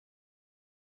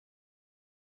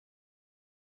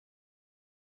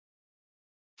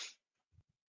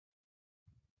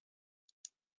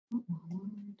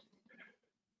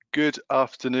Good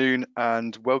afternoon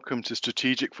and welcome to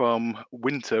Strategic Farm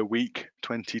Winter Week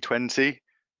 2020.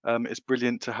 It's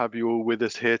brilliant to have you all with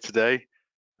us here today.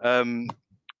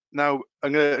 Now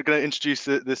I'm going to introduce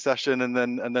this session and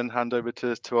then hand over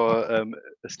to our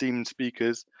esteemed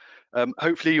speakers.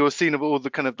 Hopefully you're seeing of all the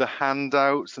kind of the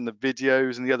handouts and the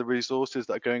videos and the other resources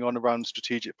that are going on around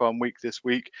Strategic Farm Week this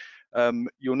week.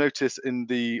 You'll notice on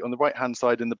the right hand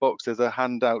side in the box there's a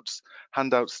handouts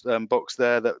box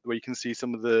there where you can see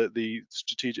some of the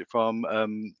Strategic Farm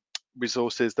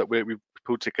resources that we've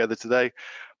pulled together today.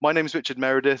 My name is Richard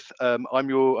Meredith.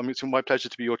 It's my pleasure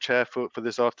to be your chair for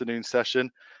this afternoon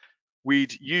session.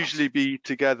 We'd usually be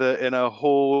together in a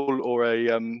hall or I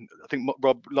think,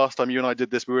 Rob, last time you and I did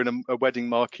this, we were in a wedding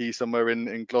marquee somewhere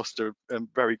in Gloucester, a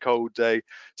very cold day,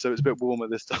 so it's a bit warmer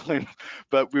this time.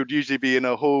 But we would usually be in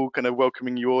a hall, kind of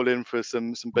welcoming you all in for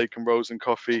some bacon rolls and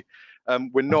coffee.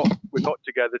 We're not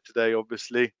together today,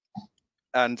 obviously.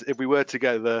 And if we were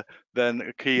together, then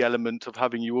a key element of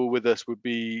having you all with us would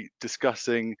be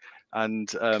discussing and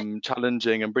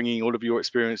challenging and bringing all of your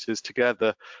experiences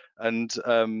together. And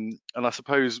I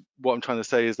suppose what I'm trying to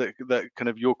say is that kind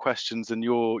of your questions and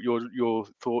your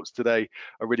thoughts today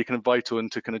are really kind of vital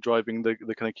into kind of driving the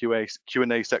kind of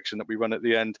Q&A section that we run at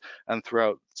the end and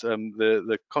throughout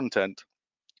the content.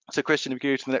 So Christian, if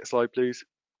you go to the next slide, please.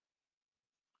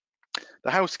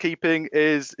 The housekeeping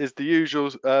is the usual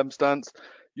stance.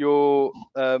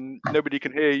 Nobody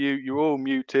can hear you. You're all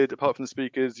muted, apart from the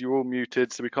speakers. You're all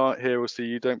muted, so we can't hear or see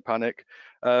you. Don't panic.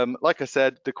 Like I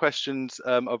said, the questions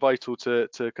are vital to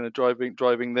kind of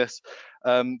driving this.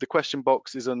 The question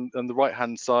box is on the right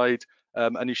hand side,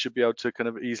 and you should be able to kind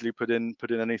of easily put in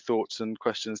any thoughts and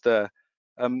questions there.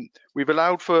 We've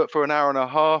allowed for an hour and a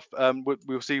half.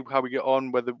 We'll see how we get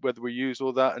on, whether we use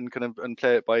all that and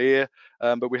play it by ear.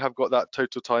 But we have got that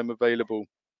total time available.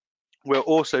 We're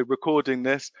also recording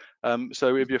this,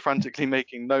 so if you're frantically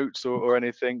making notes or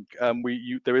anything,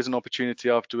 there is an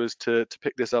opportunity afterwards to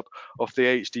pick this up off the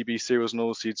AHDB Cereals and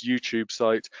Oilseeds YouTube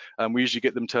site. We usually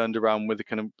get them turned around with a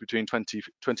kind of between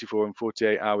 24 and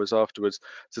 48 hours afterwards.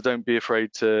 So don't be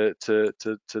afraid to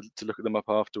look at them up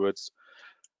afterwards.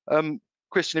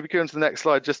 Christian, if you go on to the next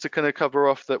slide, just to kind of cover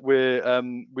off that we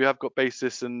have got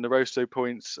basis and Naroso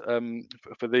points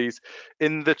for these.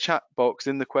 In the chat box,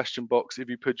 in the question box, if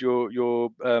you put your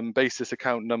basis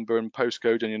account number and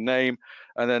postcode and your name,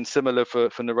 and then similar for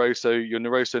Naroso, your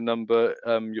Naroso number,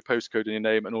 your postcode and your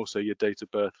name, and also your date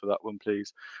of birth for that one,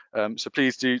 please. So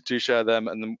please do share them,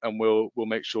 and we'll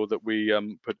make sure that we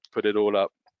put it all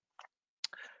up.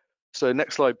 So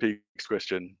next slide, please,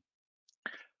 Christian.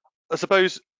 I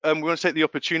suppose we want to take the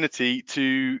opportunity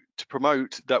to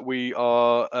promote that we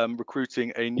are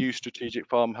recruiting a new strategic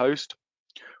farm host.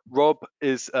 Rob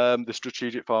is the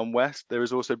Strategic Farm West. There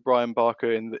is also Brian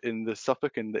Barker in the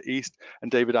Suffolk in the east, and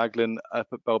David Aglin up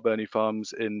at Balburney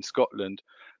Farms in Scotland.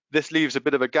 This leaves a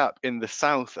bit of a gap in the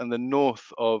south and the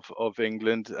north of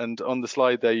England, and on the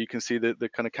slide there you can see the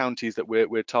kind of counties that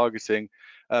we're targeting.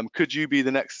 Could you be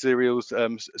the next cereals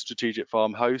strategic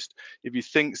farm host? If you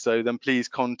think so, then please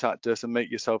contact us and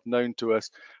make yourself known to us,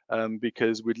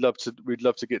 because we'd love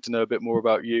to get to know a bit more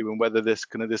about you and whether this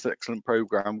excellent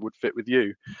program would fit with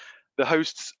you. The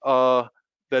hosts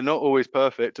they're not always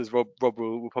perfect, as Rob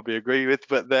will probably agree with,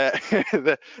 but they're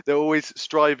always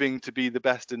striving to be the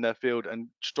best in their field and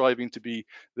striving to be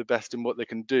the best in what they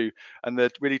can do. And they're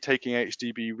really taking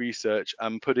AHDB research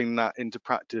and putting that into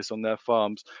practice on their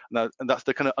farms. And that's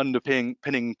the kind of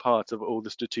underpinning part of all the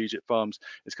strategic farms.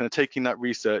 It's kind of taking that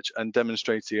research and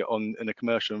demonstrating it in a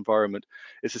commercial environment.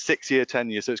 It's a 6-year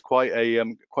tenure, so it's quite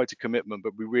a commitment.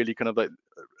 But we really kind of like,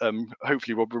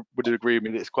 hopefully Rob would agree with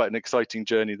me that it's quite an exciting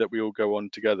journey that we all go on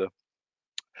together.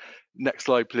 Next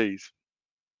slide, please.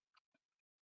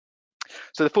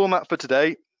 So the format for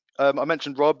today, I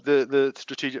mentioned Rob, the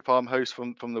strategic farm host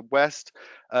from the West.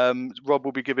 Rob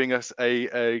will be giving us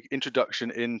a introduction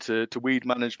into weed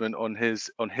management on his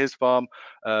farm.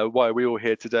 Why are we all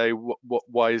here today?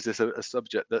 Why is this a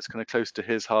subject that's kind of close to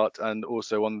his heart and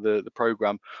also on the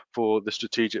program for the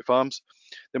strategic farms?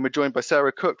 Then we're joined by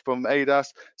Sarah Cook from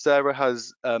ADAS. Sarah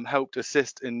has helped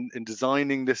assist in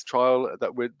designing this trial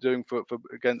that we're doing for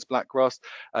against black rust,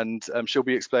 and she'll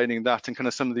be explaining that and kind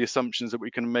of some of the assumptions that we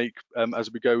can make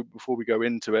as we go before we go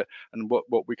into it, and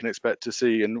what we can expect to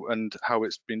see and how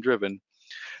it's been driven.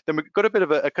 Then we've got a bit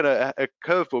of a kind of a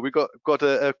curveball. We've got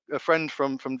a friend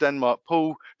from Denmark,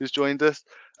 Poul, who's joined us.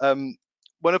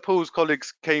 One of Paul's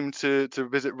colleagues came to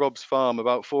visit Rob's farm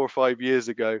about 4 or 5 years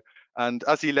ago, And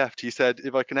as he left, he said,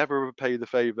 if I can ever repay the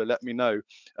favour, let me know.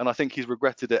 And I think he's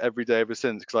regretted it every day ever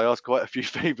since, because I asked quite a few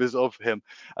favours of him.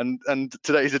 And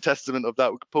today's a testament of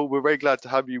that. Paul, we're very glad to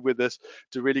have you with us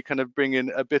to really kind of bring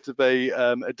in a bit of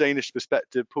a Danish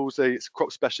perspective. Paul's a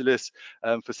crop specialist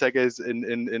for SEGES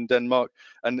in Denmark,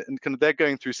 and kind of they're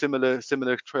going through similar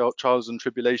trials and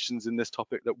tribulations in this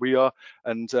topic that we are,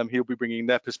 and he'll be bringing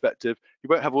their perspective. He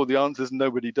won't have all the answers,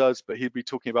 nobody does, but he'll be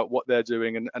talking about what they're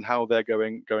doing and how they're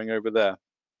going over there.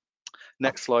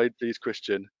 Next slide, please,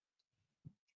 Christian.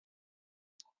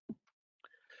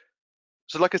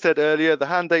 So like I said earlier,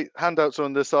 the handouts are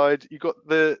on the side. You've got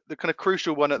the kind of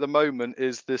crucial one at the moment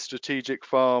is the strategic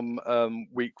farm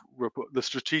week report, the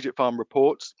strategic farm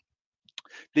reports.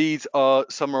 These are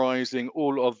summarising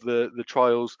all of the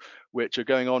trials which are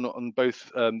going on both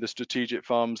the strategic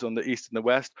farms on the east and the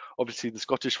west. Obviously, the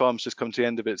Scottish farm's just come to the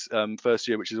end of its first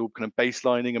year, which is all kind of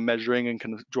baselining and measuring and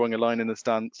kind of drawing a line in the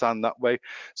sand that way.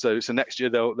 So next year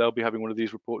they'll be having one of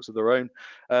these reports of their own.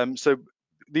 So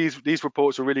these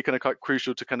reports are really kind of quite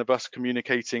crucial to kind of us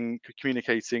communicating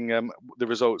the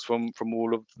results from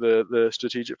all of the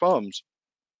strategic farms.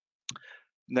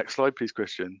 Next slide, please,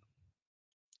 Christian.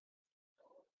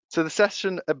 So the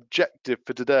session objective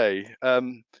for today,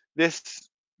 this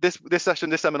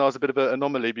seminar is a bit of an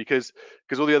anomaly because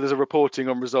all the others are reporting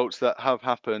on results that have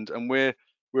happened, and we're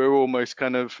almost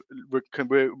kind of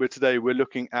we're today we're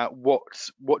looking at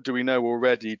what do we know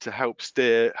already to help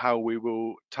steer how we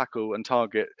will tackle and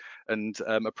target and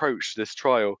approach this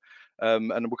trial.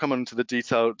 And we'll come on to the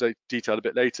detail a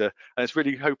bit later. And it's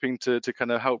really hoping to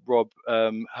kind of help Rob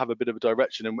have a bit of a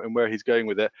direction in where he's going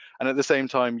with it. And at the same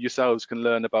time, yourselves can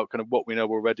learn about kind of what we know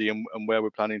already and where we're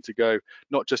planning to go,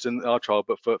 not just in our trial,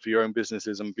 but for your own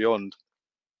businesses and beyond.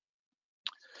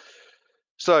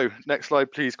 So next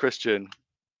slide, please, Christian.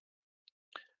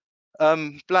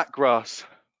 Blackgrass.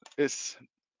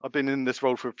 I've been in this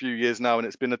role for a few years now, and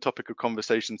it's been a topic of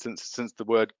conversation since the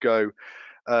word go.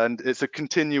 And it's a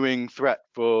continuing threat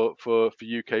for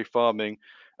UK farming.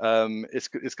 I was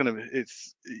doing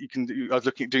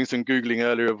some googling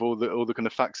earlier of all the kind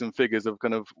of facts and figures of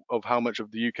how much of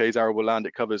the UK's arable land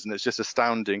it covers, and it's just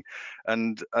astounding.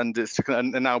 And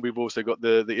now we've also got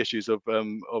the issues of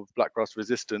blackgrass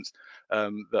resistance,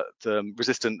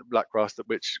 resistant blackgrass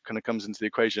which kind of comes into the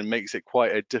equation, makes it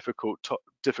quite a difficult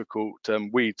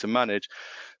weed to manage.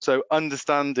 So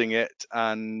understanding it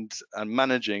and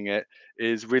managing it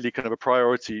is really kind of a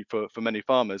priority for many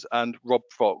farmers, and Rob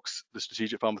Fox, the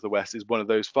strategic farmer of the West, is one of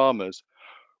those farmers.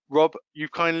 Rob,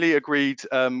 you've kindly agreed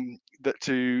that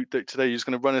today you're just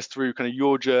going to run us through kind of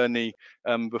your journey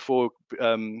before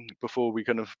we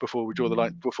draw the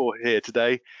line before here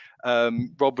today.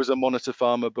 Rob was a monitor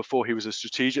farmer before he was a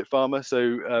strategic farmer,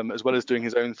 so as well as doing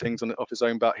his own things off his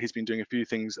own bat, he's been doing a few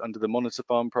things under the monitor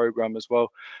farm program as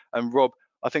well. And Rob,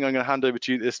 I think I'm going to hand over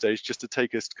to you at this stage just to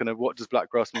take us kind of what does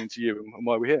blackgrass mean to you and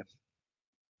why we're here.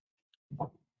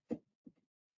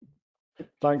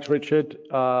 Thanks, Richard.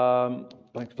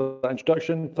 Thanks for that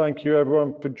introduction. Thank you,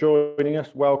 everyone, for joining us.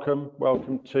 Welcome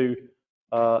to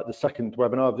the second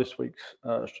webinar of this week's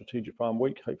Strategic Farm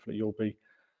Week. Hopefully, you'll be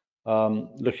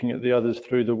looking at the others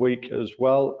through the week as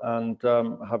well, and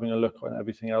having a look on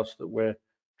everything else that we're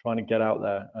trying to get out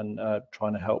there and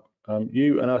trying to help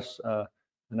you and us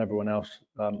and everyone else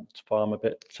to farm a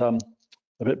bit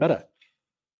better.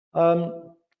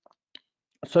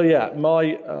 So yeah,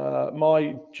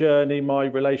 my journey, my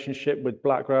relationship with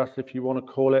blackgrass, if you want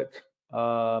to call it,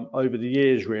 over the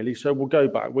years really. So we'll go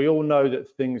back. We all know that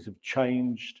things have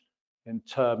changed in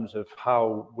terms of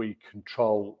how we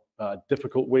control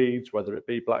difficult weeds, whether it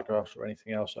be blackgrass or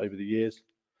anything else over the years.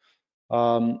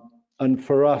 And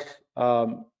for us,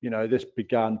 you know, this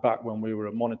began back when we were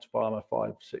a monitor farmer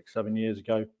 5, 6, 7 years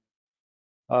ago,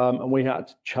 and we had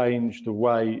to change the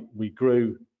way we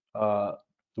grew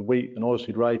the wheat and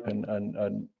oilseed rape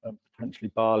and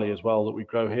potentially barley as well that we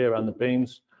grow here, and the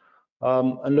beans,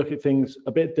 and look at things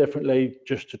a bit differently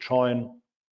just to try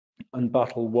and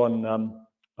battle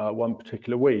one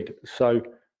particular weed. So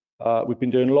we've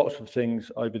been doing lots of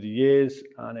things over the years,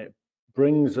 and it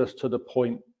brings us to the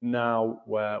point now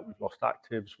where we've lost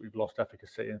actives, we've lost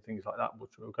efficacy and things like that,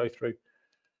 which we'll go through.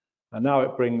 And now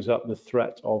it brings up the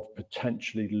threat of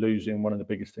potentially losing one of the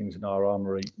biggest things in our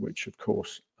armory, which of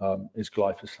course is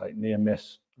glyphosate. Near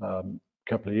miss a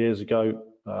couple of years ago,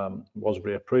 was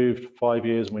reapproved 5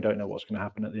 years, and we don't know what's going to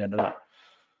happen at the end of that.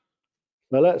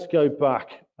 Now let's go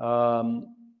back 5,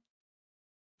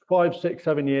 6,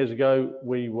 7 years ago.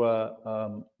 We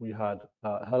had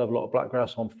a hell of a lot of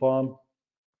blackgrass on farm.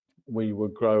 We were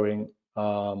growing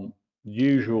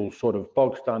usual sort of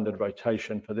bog standard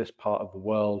rotation for this part of the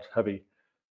world, heavy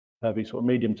sort of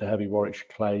medium to heavy Warwickshire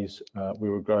clays. We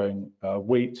were growing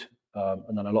wheat,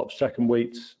 and then a lot of second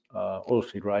wheats,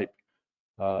 oilseed rape,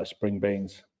 spring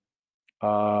beans.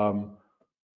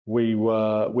 We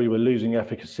were losing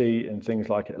efficacy in things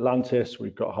like Atlantis.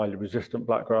 We've got highly resistant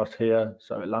blackgrass here,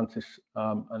 so Atlantis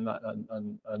and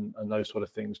those sort of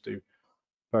things do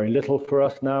very little for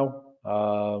us now.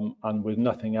 And with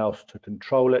nothing else to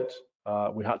control it,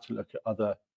 we had to look at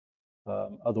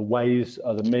other ways,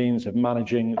 other means of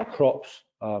managing the crops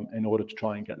in order to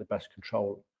try and get the best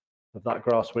control of that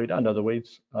grass weed and other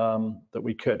weeds that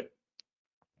we could.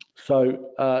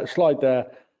 So slide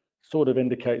there sort of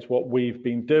indicates what we've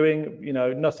been doing. You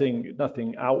know, nothing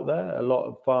out there. A lot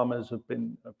of farmers have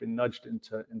been nudged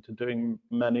into doing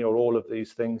many or all of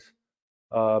these things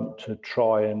to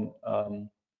try and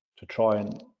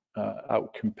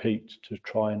outcompete, to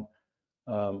try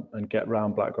and get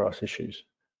round blackgrass issues.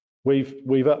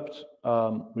 We've upped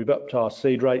our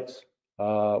seed rates.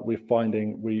 We're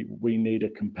finding we need a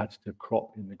competitive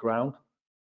crop in the ground.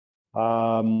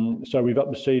 So we've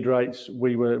upped the seed rates.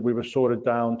 We were sorted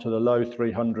down to the low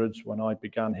 300s when I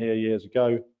began here years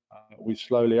ago. We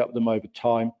slowly upped them over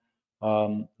time,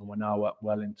 and we're now up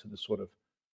well into the sort of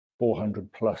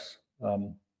 400 plus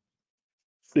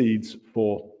seeds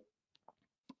for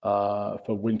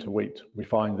winter wheat. We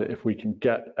find that if we can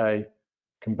get a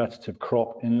competitive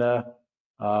crop in there,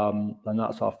 then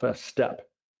that's our first step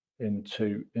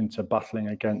into battling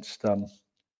against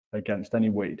any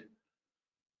weed.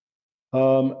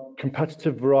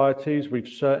 Competitive varieties, we've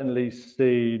certainly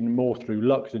seen more through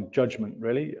luck than judgment,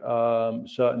 really.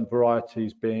 Certain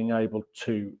varieties being able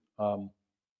to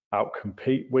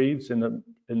outcompete weeds in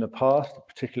the past. A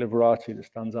particular variety that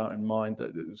stands out in mind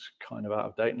that is kind of out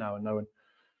of date now, and no one,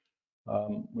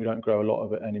 we don't grow a lot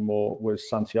of it anymore, was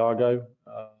Santiago.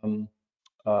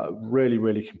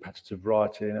 Really competitive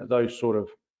variety, and at those sort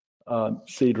of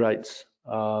seed rates,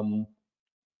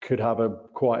 could have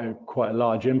quite a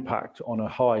large impact on a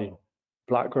high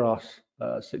blackgrass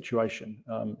situation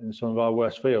in some of our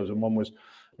worst fields. And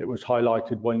it was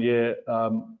highlighted one year,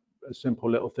 a simple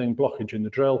little thing, blockage in the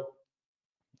drill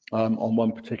on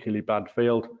one particularly bad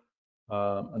field,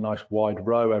 a nice wide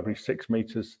row every 6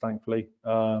 meters, thankfully,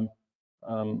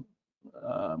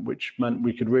 which meant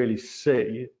we could really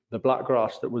see the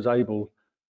blackgrass that was able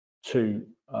to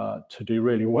do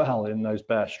really well in those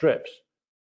bare strips.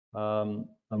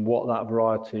 And what that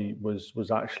variety was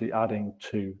actually adding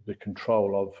to the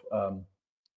control of,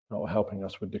 or helping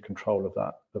us with the control of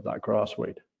that grass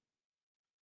weed.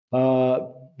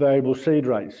 Variable seed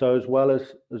rates. So as well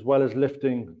as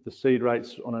lifting the seed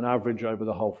rates on an average over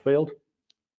the whole field,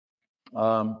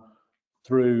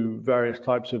 through various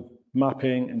types of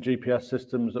mapping and GPS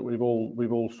systems that we've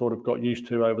all sort of got used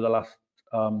to over the last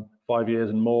 5 years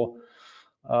and more,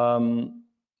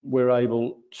 we're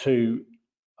able to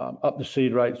up the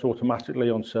seed rates automatically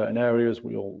on certain areas.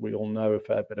 We all know a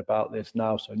fair bit about this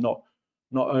now. So not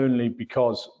only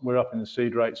because we're up in the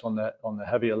seed rates on the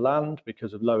heavier land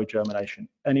because of lower germination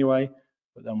anyway,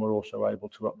 but then we're also able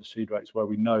to up the seed rates where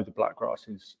we know the blackgrass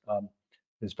is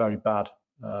very bad,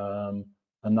 and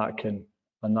that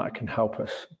can help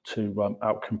us to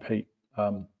outcompete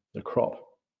the crop.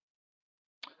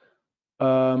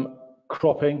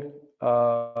 Cropping.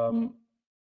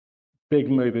 Big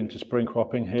move into spring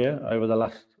cropping here over the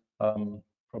last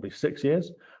probably 6 years.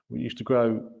 We used to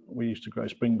grow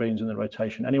spring beans in the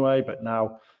rotation anyway, but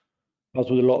now, as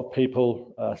with a lot of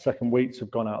people, second wheats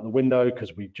have gone out the window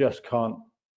because we just can't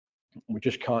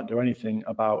do anything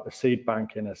about a seed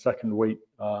bank in a second wheat,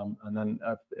 and then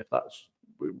if that's,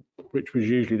 which was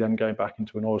usually then going back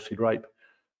into an oilseed rape,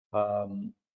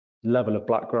 level of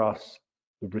blackgrass,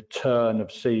 the return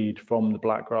of seed from the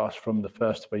blackgrass from the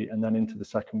first wheat and then into the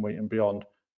second wheat and beyond,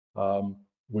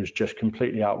 was just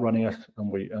completely outrunning us,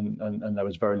 and there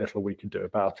was very little we could do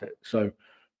about it. So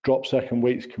drop second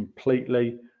wheats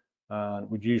completely.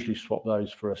 We'd usually swap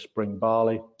those for a spring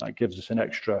barley. That gives us an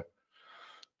extra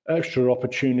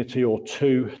opportunity or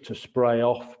two to spray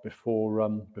off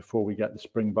before we get the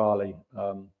spring barley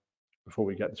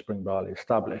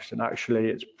established. And actually,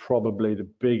 it's probably the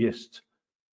biggest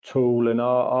tool in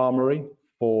our armory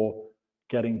for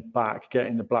getting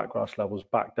the blackgrass levels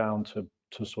back down to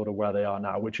sort of where they are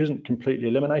now, which isn't completely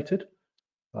eliminated,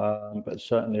 but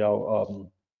certainly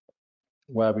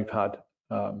where we've had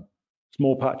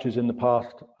small patches in the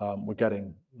past, we're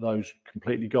getting those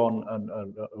completely gone,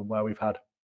 and where we've had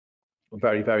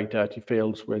very, very dirty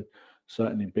fields, we're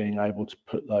certainly being able to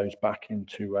put those back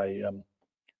into a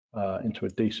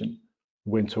decent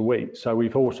winter wheat. So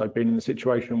we've also been in a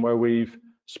situation where we've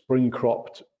spring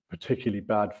cropped particularly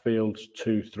bad fields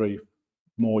 2, 3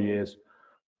 more years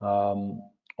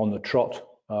on the trot.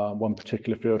 One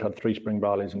particular field had 3 spring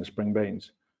barleys and the spring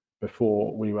beans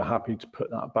before we were happy to put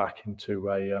that back into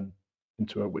a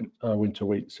winter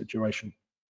wheat situation.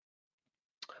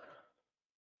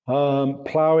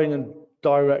 Ploughing and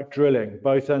direct drilling,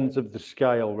 both ends of the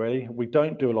scale really. We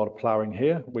don't do a lot of ploughing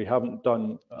here. We haven't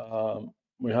done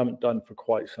for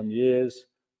quite some years,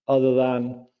 other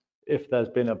than if there's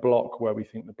been a block where we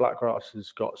think the blackgrass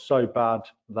has got so bad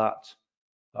that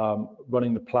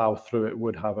running the plough through it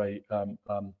would have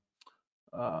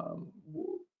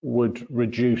would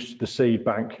reduce the seed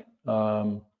bank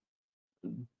to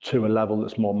a level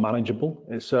that's more manageable.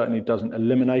 It certainly doesn't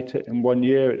eliminate it in 1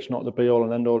 year. It's not the be all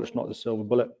and end all. It's not the silver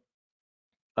bullet.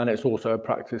 And it's also a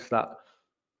practice that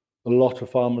a lot of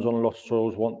farmers on a lot of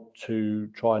soils want to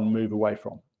try and move away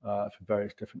from for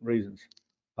various different reasons.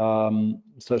 So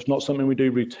it's not something we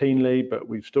do routinely, but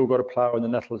we've still got a plough in the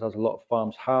nettles, as a lot of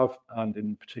farms have, and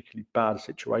in particularly bad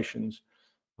situations,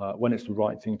 when it's the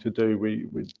right thing to do, we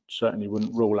certainly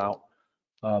wouldn't rule out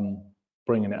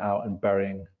bringing it out and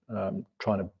burying,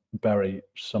 trying to bury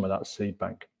some of that seed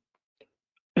bank.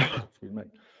 Excuse me.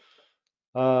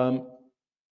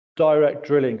 Direct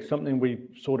drilling, something we've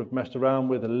sort of messed around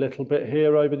with a little bit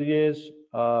here over the years,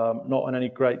 not on any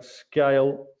great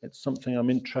scale. It's something I'm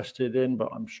interested in, but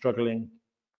I'm struggling.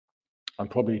 I'm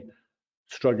probably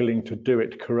struggling to do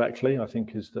it correctly, I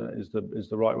think is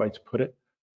the right way to put it.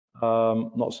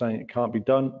 Not saying it can't be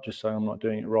done, just saying I'm not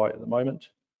doing it right at the moment.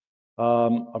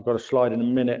 I've got a slide in a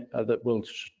minute that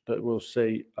we'll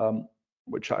see,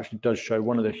 which actually does show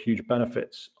one of the huge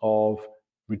benefits of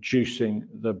reducing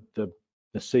the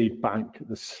seed bank,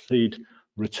 the seed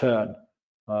return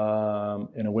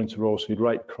in a winter oilseed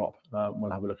rape crop.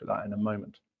 We'll have a look at that in a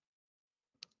moment.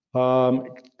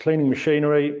 Cleaning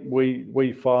machinery,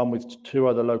 we farm with 2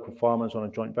 other local farmers on a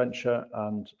joint venture,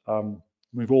 and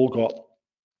we've all got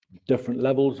different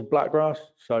levels of blackgrass.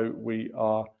 So we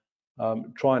are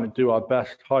trying to do our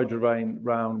best hydrorain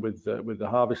round with the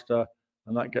harvester,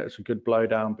 and that gets a good blow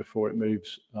down before it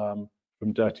moves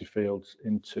from dirty fields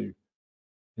into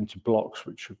blocks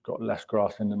which have got less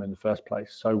grass in them in the first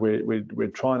place. So we're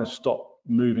trying to stop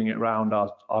moving it around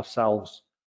ourselves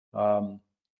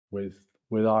with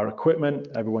our equipment.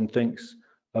 Everyone thinks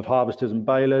of harvesters and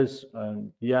balers,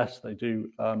 and yes, they do.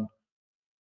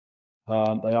 They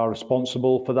are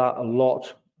responsible for that a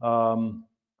lot,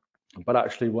 but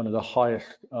actually one of the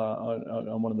highest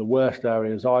and one of the worst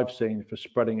areas I've seen for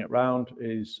spreading it around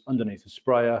is underneath the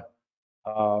sprayer.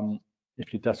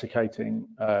 If you're desiccating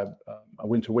a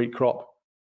winter wheat crop,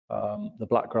 the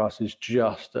blackgrass is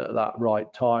just at that right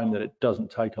time that it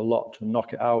doesn't take a lot to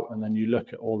knock it out, and then you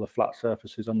look at all the flat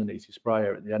surfaces underneath your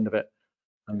sprayer at the end of it,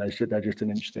 and they're just an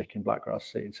inch thick in blackgrass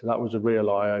seed. So that was a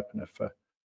real eye-opener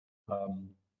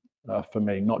for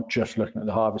me, not just looking at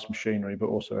the harvest machinery, but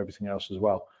also everything else as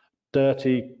well.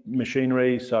 Dirty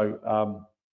machinery, so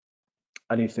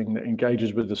anything that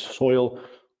engages with the soil,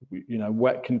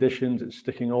 wet conditions, it's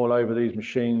sticking all over these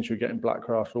machines. You're getting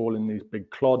blackgrass all in these big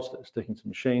clods that are sticking to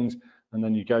machines, and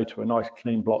then you go to a nice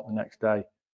clean block the next day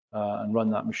and run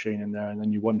that machine in there, and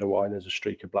then you wonder why there's a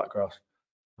streak of blackgrass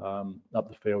up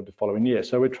the field the following year.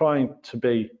 So we're trying to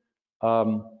be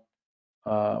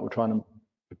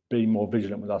more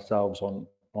vigilant with ourselves on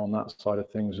that side of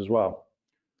things as well.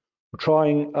 We're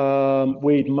trying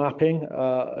weed mapping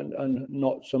and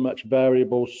not so much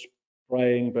variable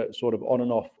spraying, but sort of on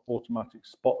and off automatic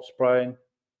spot spraying.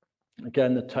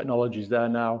 Again, the technology's there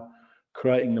now,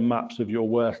 creating the maps of your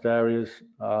worst areas,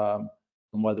 and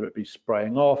whether it be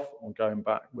spraying off or going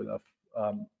back with a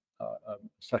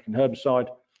second herbicide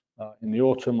in the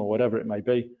autumn or whatever it may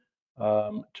be,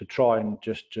 to try and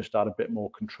just add a bit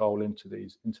more control into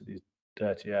these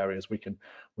dirty areas. We can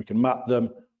map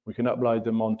them, we can upload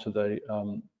them onto the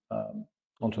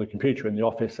computer in the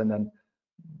office, and then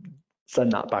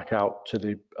send that back out to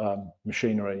the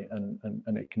machinery, and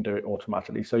it can do it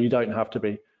automatically. So you don't have to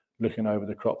be looking over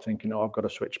the crop thinking, oh, I've got to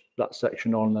switch that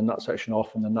section on and then that section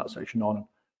off and then that section on.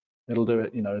 It'll do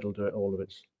it, it'll do it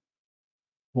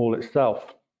all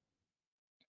itself.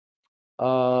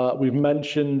 We've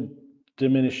mentioned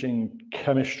diminishing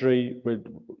chemistry.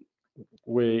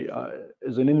 We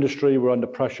as an industry, we're under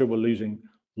pressure. We're losing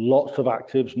lots of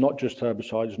actives, not just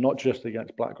herbicides, not just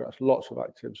against blackgrass, lots of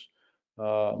actives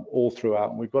all throughout.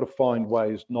 And we've got to find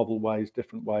ways, novel ways,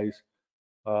 different ways,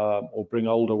 or bring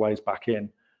older ways back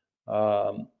in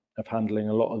of handling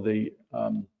a lot of the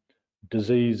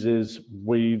diseases,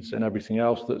 weeds, and everything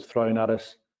else that's thrown at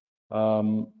us,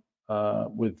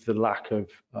 with the lack of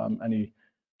any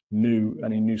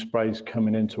new sprays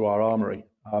coming into our armory.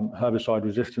 Herbicide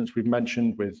resistance we've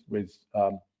mentioned with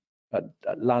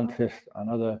Atlantis and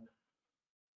other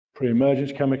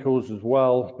pre-emergence chemicals as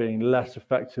well, being less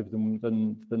effective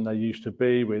than they used to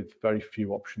be, with very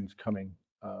few options coming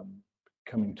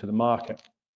to the market,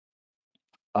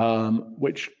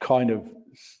 which kind of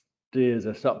steers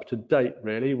us up to date,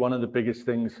 really. One of the biggest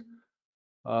things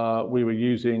we were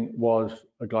using was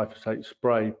a glyphosate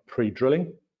spray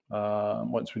pre-drilling.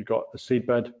 Once we'd got the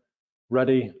seedbed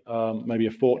ready, maybe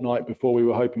a fortnight before we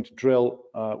were hoping to drill,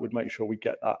 we'd make sure we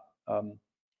get that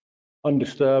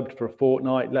undisturbed for a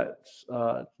fortnight. Let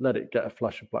it get a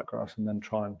flush of blackgrass, and then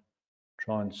try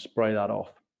and spray that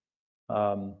off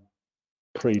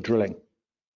pre-drilling.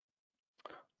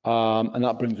 And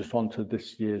that brings us on to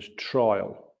this year's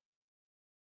trial.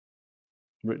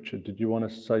 Richard, did you want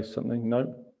to say something?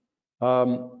 No.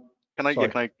 Can I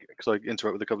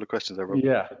interrupt with a couple of questions there, Rob?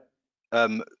 Yeah. A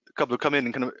couple have come in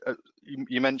and kind of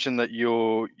you mentioned that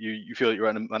you feel that you're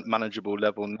at a manageable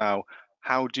level now.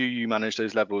 How do you manage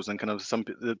those levels? And kind of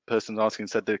the person asking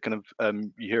said that kind of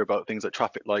you hear about things like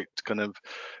traffic light kind of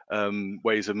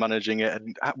ways of managing it.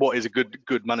 And what is a good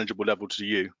manageable level to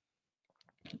you?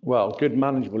 Well, good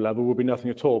manageable level will be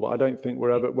nothing at all. But I don't think we're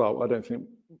ever. Well, I don't think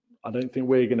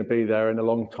we're going to be there in a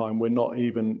long time. We're not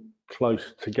even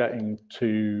close to getting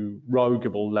to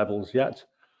roguable levels yet.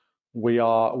 We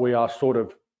are sort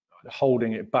of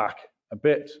holding it back a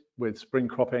bit with spring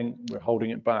cropping. We're holding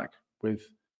it back with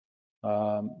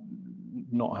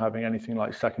not having anything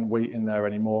like second wheat in there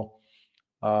anymore,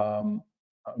 and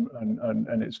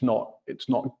it's not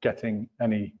getting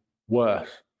any worse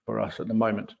for us at the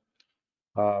moment.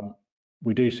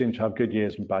 We do seem to have good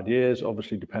years and bad years,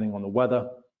 obviously depending on the weather.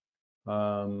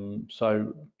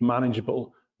 So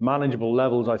manageable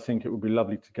levels. I think it would be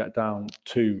lovely to get down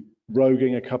to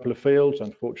roguing a couple of fields.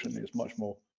 Unfortunately, it's much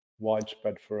more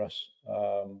widespread for us.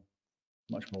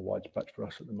 Much more widespread for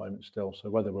us at the moment still. So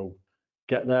whether we'll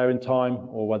get there in time,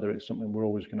 or whether it's something we're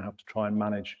always going to have to try and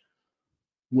manage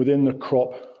within the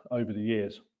crop over the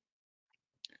years.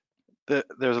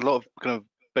 There's a lot of kind of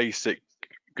basic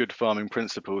good farming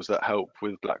principles that help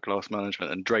with blackgrass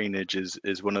management, and drainage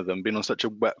is one of them. Being on such a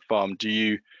wet farm, do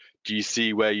you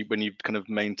see where when you've kind of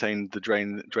maintained the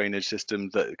drainage system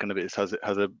that kind of has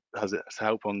it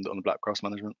help on the blackgrass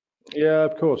management? Yeah,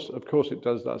 of course it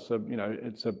does. That's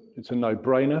it's a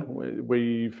no-brainer.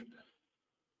 We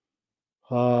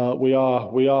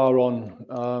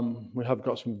have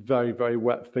got some very, very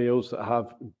wet fields that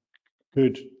have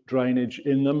good drainage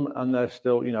in them, and they're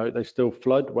still, they still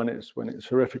flood when it's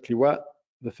horrifically wet.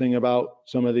 The thing about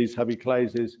some of these heavy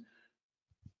clays is,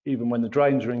 even when the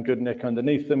drains are in good nick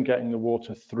underneath them, getting the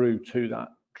water through to that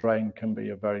drain can be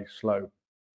a very slow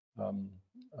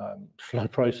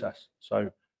process.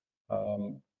 So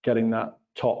getting that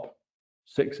top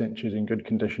 6 inches in good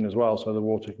condition as well, so the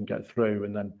water can get through,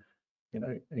 and then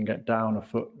and get down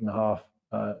 1.5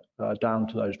 foot down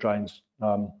to those drains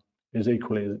is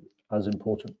equally as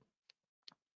important.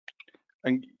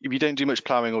 And if you don't do much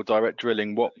ploughing or direct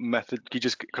drilling, what method? Can you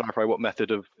just clarify what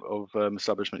method of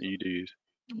establishment you do use?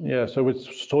 Yeah, so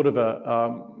it's sort of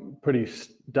a pretty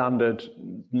standard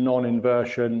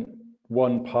non-inversion,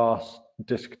 one-pass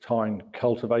disc-tine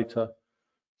cultivator,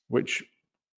 which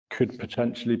could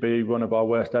potentially be one of our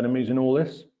worst enemies in all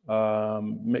this.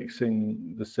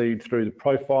 Mixing the seed through the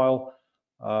profile,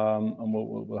 and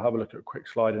we'll have a look at a quick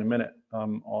slide in a minute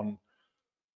on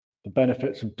the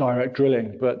benefits of direct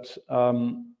drilling. But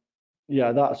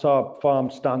yeah, that's our farm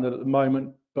standard at the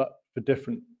moment, but for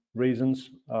different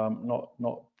reasons,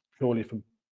 not purely for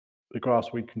the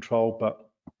grass weed control, but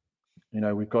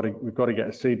we've got to get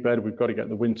a seed bed, we've got to get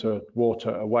the winter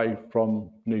water away from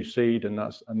new seed, and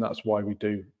that's why we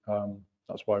do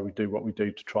what we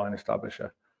do to try and establish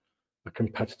a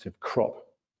competitive crop.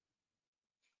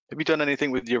 Have you done anything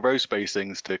with your row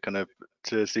spacings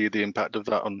to see the impact of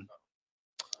that on?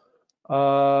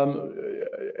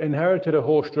 Inherited a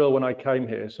horse drill when I came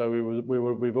here, so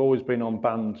we've always been on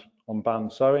band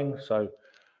sowing. So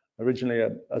originally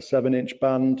a 7-inch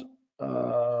band.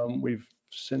 We've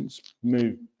since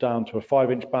moved down to a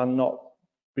 5-inch band, not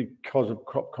because of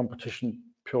crop competition,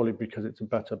 purely because it's a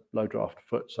better low draft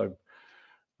foot. So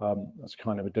that's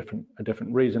kind of a different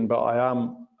reason. But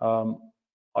I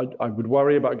would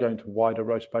worry about going to wider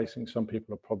row spacing. Some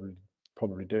people are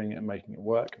probably doing it and making it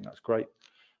work, and that's great.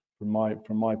 From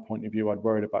my point of view, I'd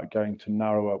worried about going to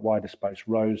narrower, wider space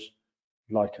rows.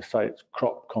 Like I say, it's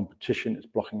crop competition. It's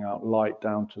blocking out light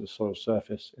down to the soil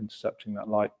surface, intercepting that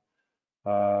light,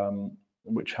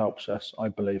 which helps us, I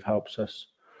believe,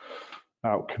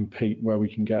 outcompete where we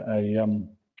can get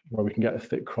a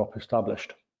thick crop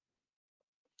established.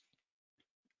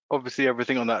 Obviously,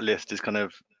 everything on that list is kind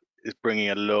of is bringing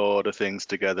a lot of things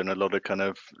together and a lot of kind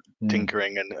of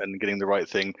tinkering and getting the right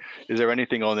thing. Is there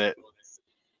anything on it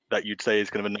that you'd say is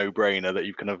kind of a no-brainer, that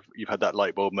you've had that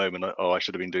light bulb moment, like, oh, I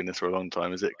should have been doing this for a long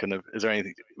time? Is there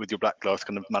anything with your black grass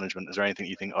kind of management, is there anything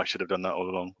you think I should have done that all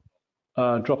along?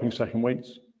 Dropping second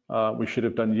weeds, we should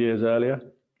have done years earlier.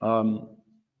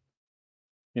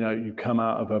 You know, you come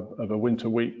out of a winter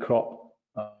wheat crop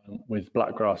with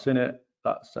black grass in it,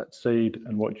 that sets seed,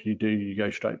 and what do? You go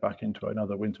straight back into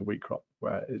another winter wheat crop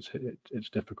where it's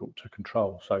difficult to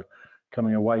control. So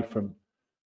coming away from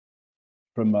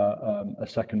a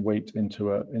second wheat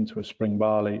into a spring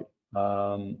barley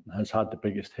has had the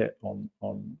biggest hit on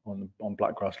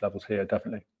black grass levels here,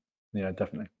 definitely. Yeah,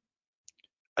 definitely.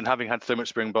 And having had so much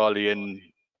spring barley in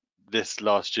this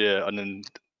last year, and then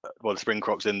the spring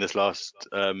crops in this last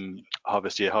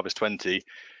harvest year, harvest 20,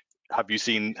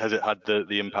 has it had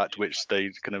the impact which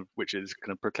is kind of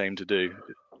proclaimed to do?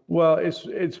 Well, I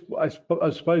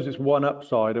suppose it's one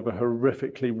upside of a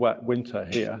horrifically wet winter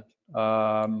here.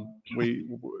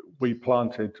 We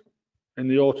planted in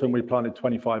the autumn, we planted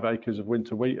 25 acres of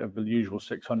winter wheat of the usual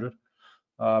 600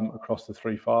 across the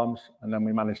 3 farms, and then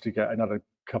we managed to get another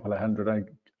couple of hundred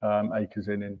acres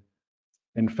in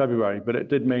February. But it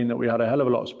did mean that we had a hell of a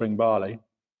lot of spring barley,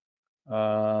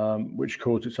 which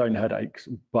caused its own headaches.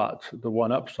 But the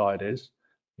one upside is,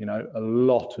 you know, a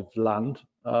lot of land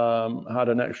had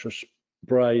an extra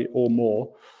spray or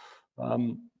more,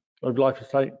 I'd like to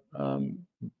say,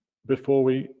 before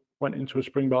we went into a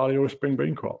spring barley or a spring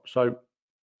bean crop. So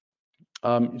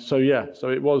yeah, so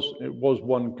it was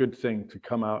one good thing to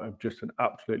come out of just an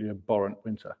absolutely abhorrent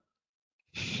winter.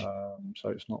 So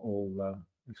it's not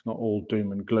all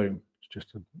doom and gloom. It's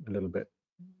just a little bit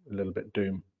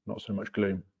doom, not so much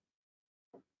gloom.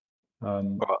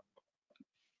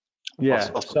 Yeah.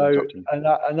 So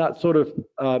and that sort of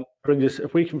brings us.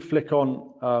 If we can flick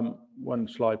on one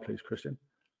slide, please, Christian.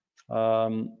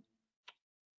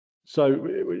 So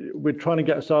we're trying to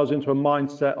get ourselves into a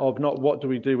mindset of not what do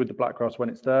we do with the black grass when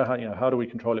it's there. How do we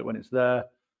control it when it's there?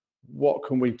 What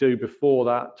can we do before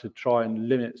that to try and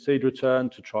limit seed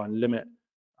return, to try and limit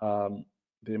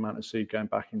the amount of seed going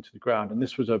back into the ground? And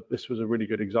this was a really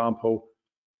good example.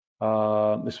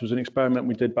 This was an experiment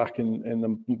we did back in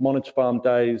the Monitor Farm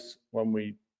days when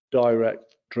we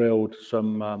direct drilled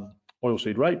some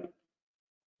oilseed rape,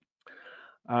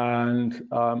 and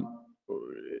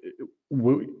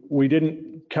we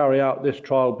didn't carry out this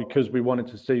trial because we wanted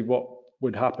to see what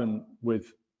would happen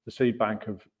with the seed bank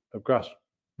of grass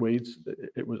weeds.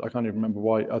 It was, I can't even remember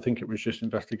why. I think it was just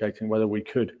investigating whether we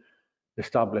could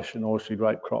establish an oilseed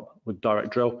rape crop with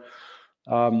direct drill.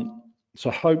 So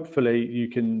hopefully you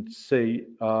can see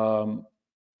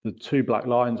the 2 black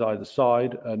lines either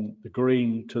side, and the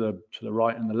green to the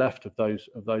right and the left of those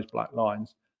black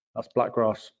lines. That's black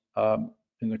grass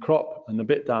in the crop, and the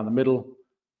bit down the middle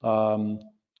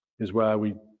is where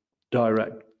we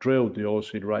direct drilled the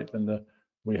oilseed rape, and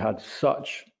we had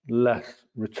such less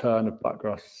return of black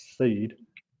grass seed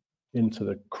into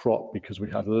the crop because we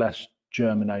had less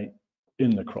germinate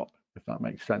in the crop, if that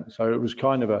makes sense. So it was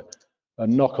kind of a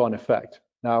knock-on effect.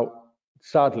 Now,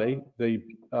 sadly, the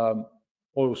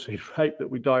oilseed rape that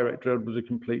we direct drilled was a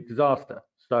complete disaster.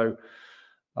 So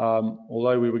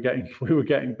although we were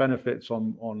getting benefits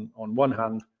on one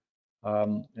hand,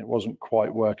 it wasn't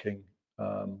quite working.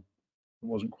 It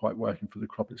wasn't quite working for the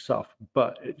crop itself.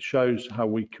 But it shows how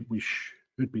we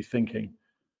should be thinking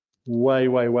way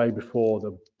before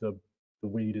the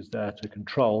weed is there to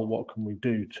control. What can we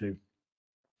do to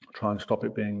try and stop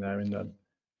it being there in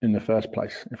the first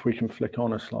place? If we can flick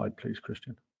on a slide, please,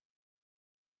 Christian.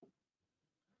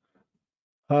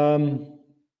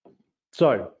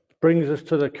 So brings us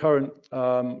to the current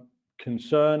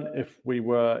concern. If we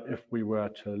were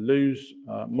to lose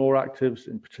more actives,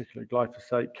 in particular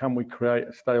glyphosate, can we create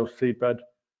a stale seedbed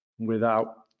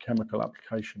without chemical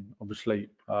application? Obviously,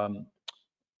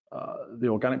 the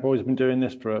organic boys have been doing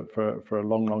this for a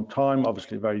long time.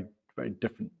 Obviously, very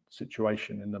different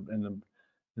situation in the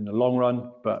long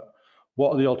run. But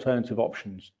what are the alternative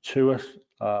options to us?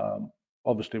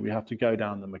 Obviously, we have to go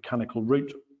down the mechanical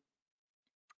route.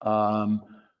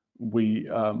 We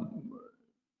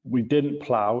didn't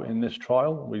plough in this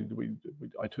trial.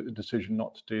 I took the decision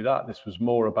not to do that. This was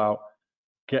more about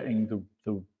getting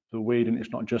the weed, and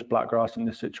it's not just blackgrass in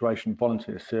this situation,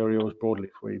 volunteer cereals,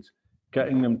 broadleaf weeds,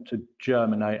 getting them to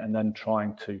germinate and then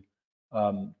trying to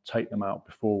take them out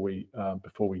before we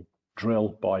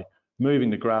drill by moving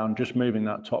the ground, just moving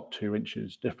that top 2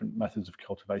 inches, different methods of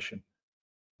cultivation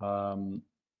to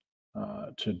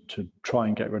try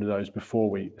and get rid of those before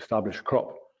we establish a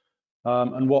crop.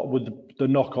 And what would the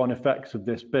knock-on effects of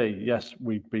this be? Yes,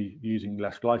 we'd be using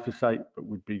less glyphosate, but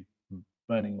we'd be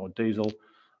burning more diesel,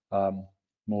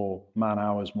 more man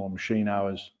hours, more machine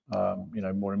hours,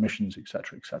 more emissions,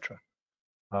 etc., etc.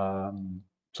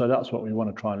 So that's what we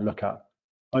want to try and look at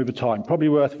over time. Probably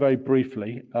worth very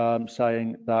briefly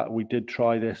saying that we did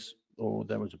try this, or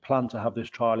there was a plan to have this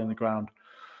trial in the ground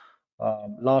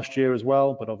last year as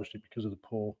well, but obviously because of the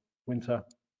poor winter,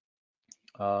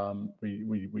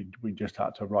 we just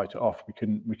had to write it off. We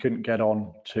couldn't get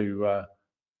on to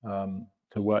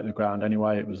work the ground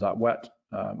anyway. It was that wet,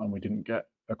 and we didn't get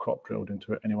a crop drilled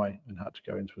into it anyway, and had to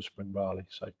go into a spring barley.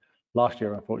 So last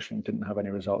year, unfortunately, didn't have any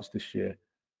results. This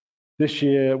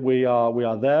year we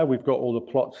are there. We've got all the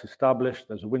plots established.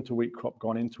 There's a winter wheat crop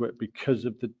gone into it because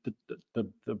of the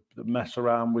mess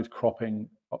around with cropping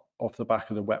off the back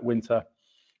of the wet winter.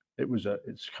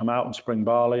 It's come out in spring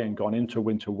barley and gone into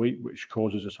winter wheat, which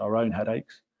causes us our own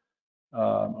headaches,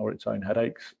 or its own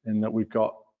headaches, in that we've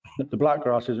got the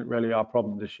blackgrass isn't really our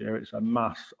problem this year. It's a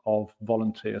mass of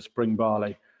volunteer spring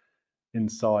barley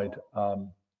inside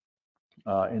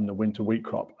in the winter wheat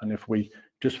crop. And if we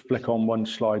just flick on one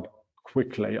slide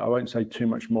quickly, I won't say too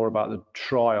much more about the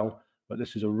trial, but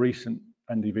this is a recent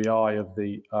NDVI of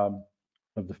the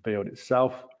field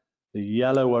itself. The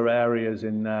yellower areas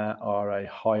in there are a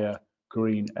higher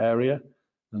green area,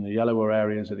 and the yellower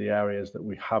areas are the areas that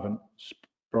we haven't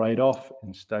sprayed off.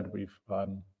 Instead, we've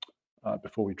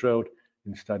before we drilled,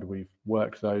 instead we've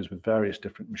worked those with various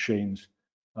different machines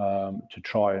to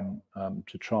try and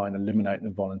eliminate the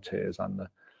volunteers and the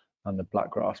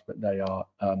blackgrass. But they are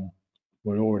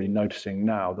we're already noticing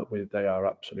now that they are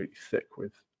absolutely thick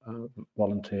with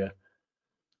volunteer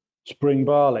spring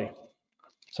barley.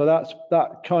 So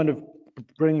that kind of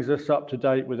brings us up to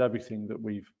date with everything that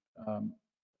we've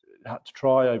had to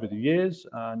try over the years,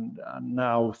 and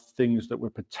now things that we're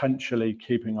potentially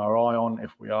keeping our eye on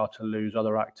if we are to lose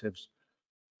other actives,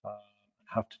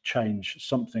 have to change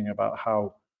something about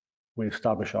how we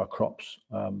establish our crops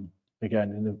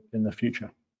again in the future.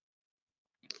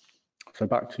 So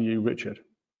back to you, Richard.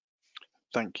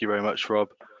 Thank you very much, Rob.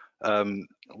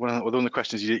 One of the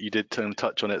questions you did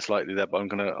touch on it slightly there, but I'm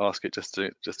going to ask it just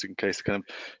in case. Kind of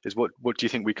is what do you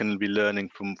think we can be learning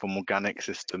from organic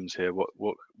systems here?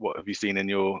 What have you seen on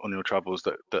your travels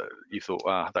that you thought,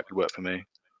 that could work for me?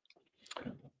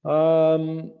 I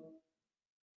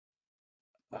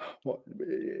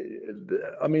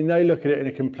mean, they look at it in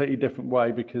a completely different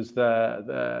way, because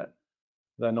they're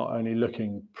not only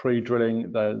looking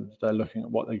pre-drilling, they're looking at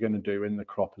what they're going to do in the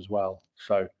crop as well.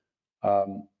 So I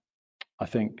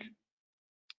think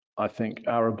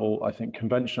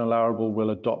conventional arable will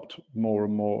adopt more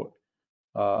and more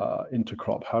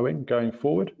intercrop hoeing going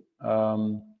forward,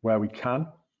 where we can.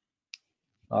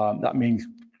 That means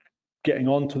getting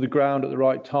onto the ground at the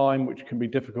right time, which can be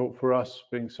difficult for us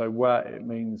being so wet. It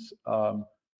means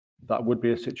that would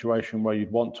be a situation where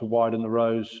you'd want to widen the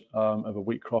rows of a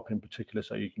wheat crop in particular,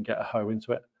 so you can get a hoe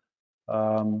into it.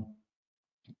 But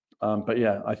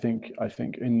yeah, I think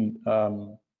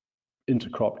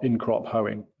in-crop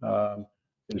hoeing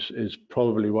is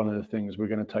probably one of the things we're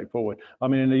going to take forward. I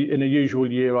mean, in a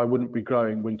usual year, I wouldn't be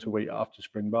growing winter wheat after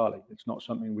spring barley. It's not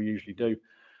something we usually do.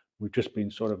 We've just been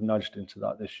sort of nudged into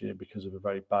that this year because of a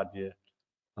very bad year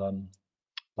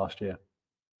last year.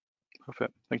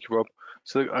 Perfect. Thank you, Rob.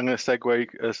 So I'm going to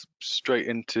segue straight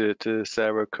into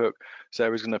Sarah Cook.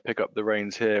 Sarah's going to pick up the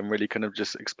reins here and really kind of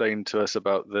just explain to us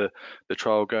about the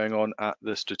trial going on at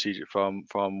the Strategic Farm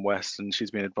West, and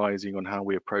she's been advising on how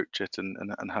we approach it and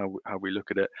how we look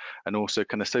at it, and also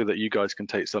kind of so that you guys can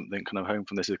take something kind of home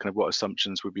from this, is kind of what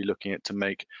assumptions we'll be looking at to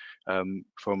make from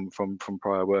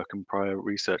prior work and prior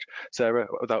research. Sarah,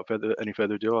 without any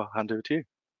further ado, I'll hand over to you.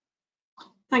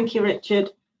 Thank you,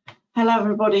 Richard. Hello,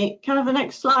 everybody. Can I have the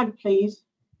next slide, please?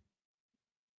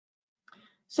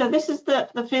 So this is the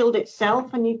field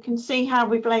itself, and you can see how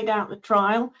we've laid out the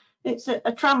trial. It's a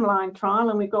tramline trial,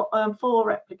 and we've got 4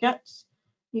 replicates.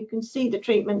 You can see the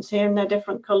treatments here in their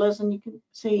different colours, and you can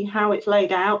see how it's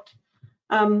laid out.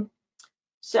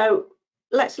 So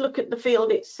let's look at the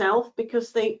field itself,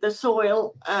 because the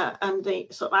soil and the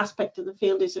sort of aspect of the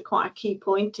field is quite a key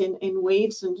point in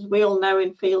weeds, and as we all know,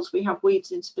 in fields we have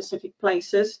weeds in specific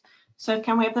places. So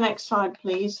can we have the next slide,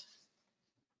 please?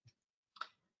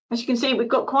 As you can see, we've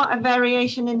got quite a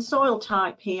variation in soil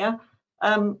type here,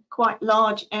 quite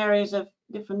large areas of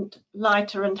different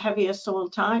lighter and heavier soil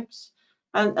types.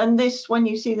 And this, when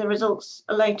you see the results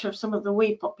later of some of the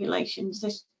weed populations,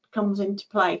 this comes into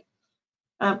play.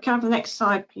 Can I have the next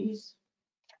slide, please?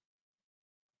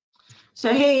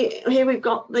 So here we've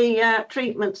got the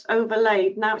treatments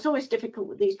overlaid. Now it's always difficult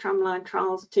with these tramline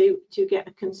trials to get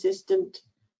a consistent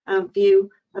view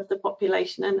of the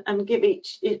population and give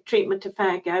each treatment a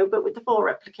fair go. But with the 4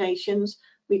 replications,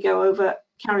 we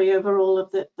carry over all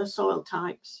of the soil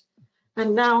types.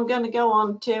 And now I'm going to go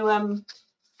on to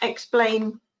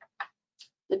explain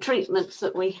the treatments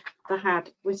that we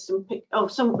had with some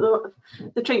of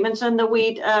the treatments and the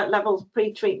weed levels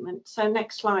pre-treatment. So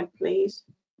next slide, please.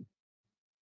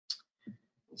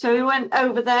 So we went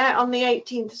over there on the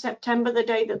 18th of September, the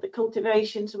day that the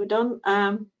cultivations were done.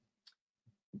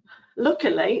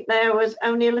 Luckily, there was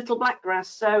only a little blackgrass.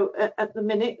 So at the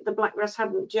minute, the blackgrass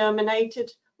hadn't germinated,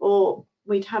 or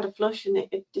we'd had a flush and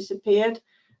it disappeared.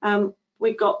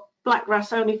 We've got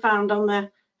blackgrass only found on the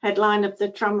headline of the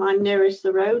tramline nearest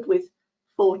the road with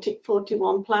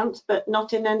 41 plants, but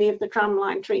not in any of the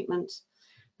tramline treatments.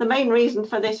 The main reason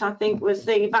for this, I think, was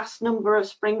the vast number of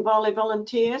spring barley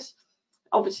volunteers,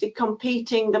 obviously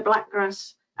competing the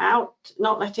blackgrass out,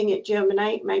 not letting it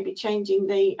germinate, maybe changing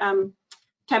the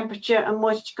temperature and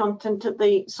moisture content of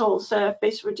the soil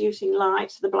surface, reducing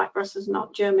light, so the blackgrass is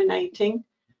not germinating.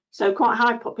 So quite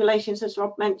high populations, as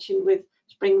Rob mentioned, with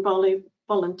spring barley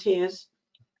volunteers.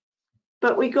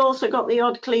 But we also got the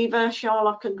odd cleaver,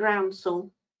 charlock and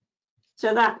groundsel.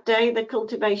 So that day the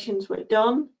cultivations were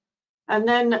done, and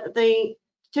then the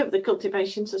 2 of the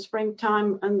cultivations, the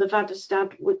springtime and the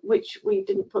vadestad, which we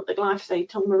didn't put the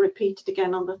glyphosate on, were repeated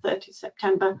again on the 30th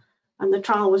September, and the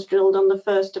trial was drilled on the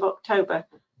 1st of October.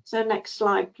 So next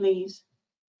slide, please.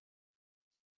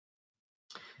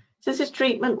 So this is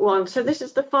treatment 1. So this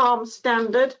is the farm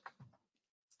standard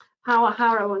power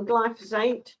harrow and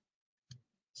glyphosate.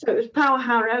 So it was power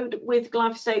harrowed with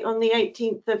glyphosate on the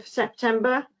 18th of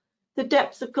September. The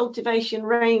depth of cultivation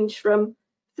ranged from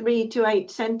 3 to 8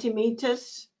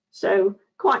 centimetres, so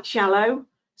quite shallow.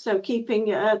 So keeping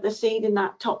the seed in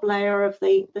that top layer of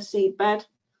the seed bed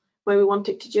where we want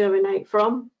it to germinate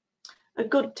from. A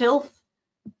good tilth,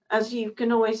 as you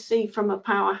can always see from a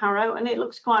power harrow, and it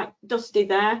looks quite dusty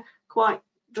there, quite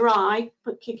dry,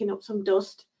 but kicking up some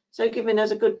dust. So giving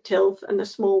us a good tilth and a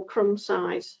small crumb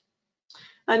size.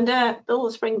 And all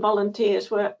the spring volunteers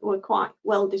were quite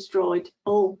well destroyed,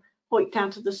 all hoiked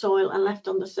out of the soil and left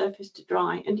on the surface to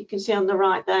dry. And you can see on the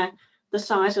right there the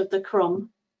size of the crumb.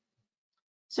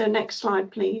 So next slide,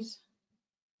 please.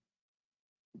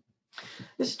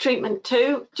 This is treatment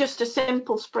 2, just a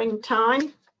simple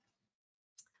springtime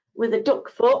with a duck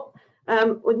foot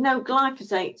with no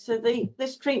glyphosate. So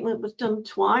this treatment was done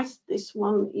twice. This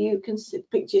one, you can see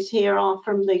pictures here are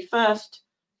from the first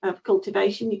of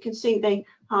cultivation. You can see the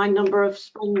high number of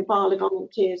spring barley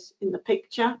volunteers in the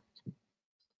picture.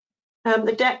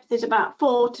 The depth is about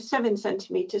 4 to 7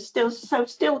 centimetres,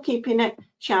 still keeping it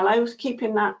shallow,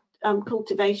 keeping that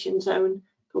cultivation zone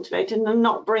cultivated and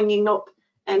not bringing up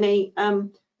any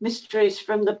mysteries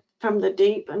from the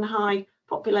deep and high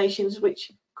populations,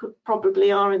 which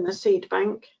probably are in the seed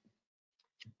bank.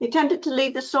 They tended to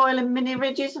leave the soil in mini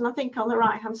ridges, and I think on the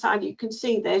right hand side you can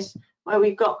see this, where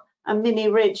we've got a mini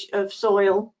ridge of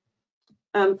soil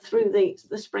through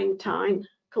the springtime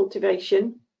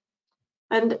cultivation.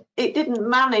 And it didn't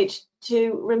manage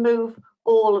to remove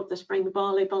all of the spring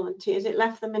barley volunteers. It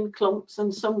left them in clumps,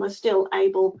 and some were still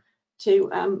able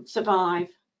to survive.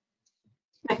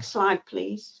 Next slide,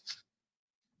 please.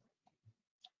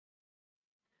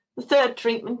 The third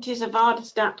treatment is a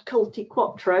Vadestat Culti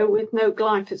Quattro with no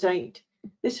glyphosate.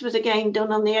 This was again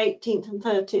done on the 18th and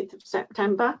 30th of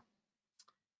September.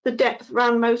 The depth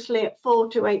ran mostly at 4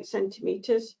 to 8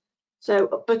 centimetres,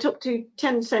 but up to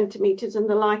 10 centimetres in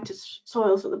the lighter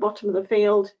soils at the bottom of the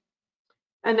field,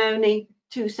 and only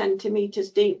 2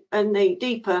 centimetres deep in the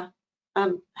deeper,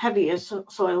 heavier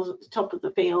soils at the top of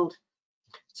the field.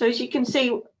 So as you can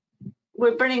see,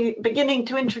 we're beginning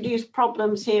to introduce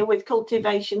problems here with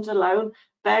cultivations alone,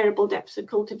 variable depths of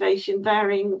cultivation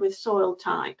varying with soil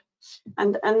type.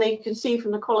 And you can see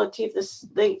from the quality of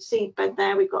the seed bed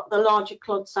there, we've got the larger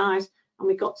clod size and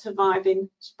we've got surviving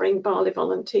spring barley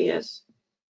volunteers.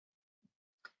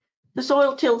 The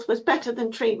soil tilth was better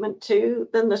than treatment 2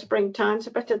 than the springtime,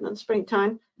 so better than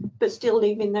springtime, but still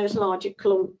leaving those larger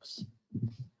clumps,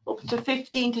 up to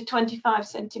 15 to 25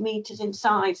 centimetres in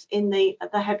size in the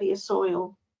heavier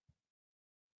soil.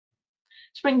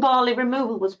 Spring barley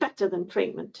removal was better than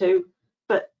treatment 2,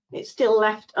 but it still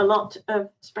left a lot of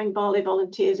spring barley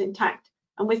volunteers intact,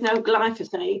 and with no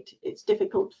glyphosate, it's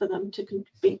difficult for them to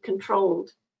be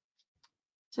controlled.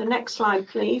 So next slide,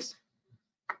 please.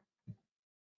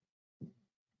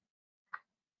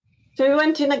 So we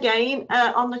went in again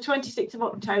on the 26th of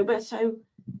October, so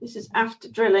this is after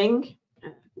drilling.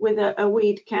 with a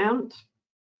weed count.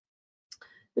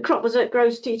 The crop was at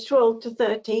growth stage 12 to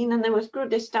 13, and there was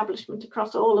good establishment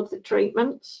across all of the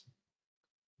treatments.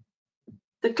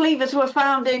 The cleavers were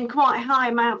found in quite high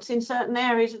amounts in certain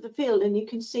areas of the field, and you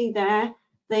can see there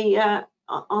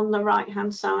on the right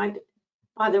hand side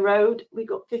by the road we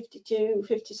got 52,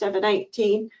 57,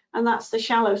 18, and that's the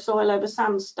shallow soil over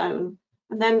sandstone.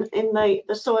 And then in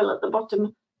the soil at the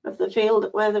bottom of the field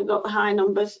where they've got the high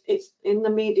numbers, it's in the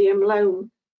medium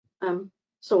loam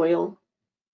soil.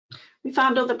 We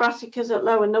found other brassicas at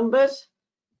lower numbers.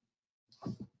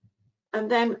 And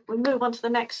then we move on to the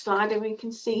next slide and we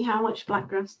can see how much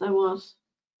blackgrass there was.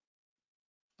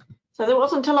 So there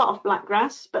wasn't a lot of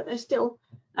blackgrass, but there's still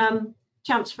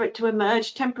chance for it to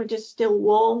emerge. Temperatures still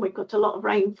warm, we've got a lot of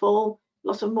rainfall,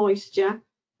 lots of moisture,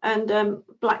 and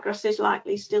blackgrass is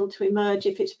likely still to emerge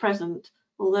if it's present,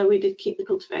 although we did keep the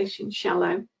cultivation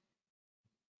shallow.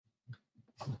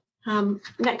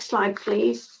 Next slide,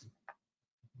 please.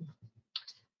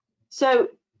 So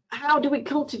how do we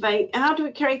cultivate? How do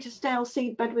we create a stale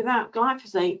seed bed without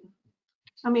glyphosate?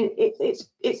 I mean,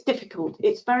 it's difficult.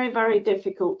 It's very, very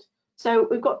difficult. So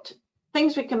we've got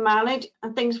things we can manage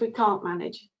and things we can't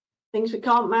manage. Things we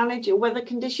can't manage are weather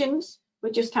conditions.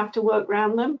 We just have to work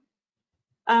around them.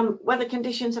 Weather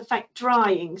conditions affect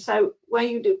drying. So where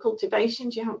you do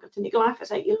cultivations, you haven't got any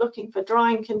glyphosate. You're looking for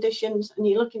drying conditions, and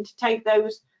you're looking to take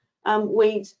those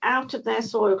weeds out of their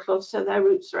soil clods so their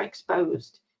roots are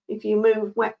exposed. If you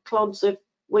move wet clods of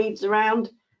weeds around,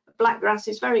 blackgrass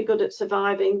is very good at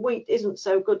surviving, wheat isn't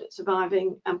so good at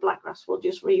surviving, and blackgrass will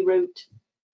just reroot.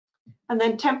 And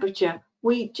then temperature,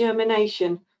 weed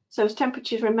germination. So as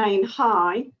temperatures remain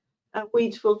high,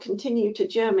 weeds will continue to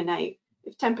germinate.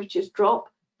 If temperatures drop,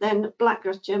 then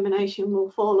blackgrass germination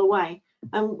will fall away.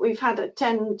 And we've had a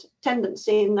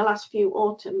tendency in the last few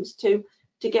autumns to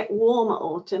get warmer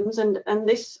autumns, and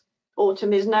this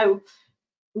autumn is no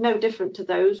different to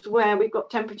those, where we've got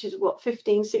temperatures of what,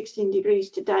 15, 16 degrees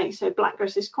today. So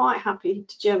blackgrass is quite happy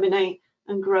to germinate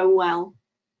and grow well.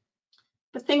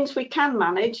 But things we can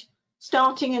manage,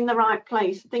 starting in the right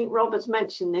place. I think Robert's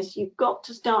mentioned this. You've got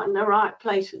to start in the right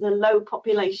place with a low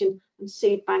population and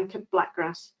seed bank of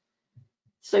blackgrass.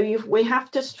 So we have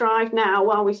to strive now,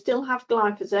 while we still have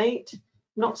glyphosate, I'm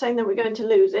not saying that we're going to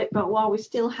lose it, but while we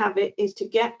still have it, is to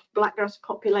get blackgrass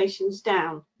populations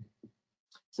down.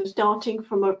 So starting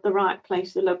from the right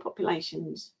place, the low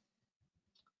populations.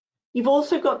 You've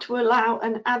also got to allow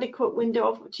an adequate window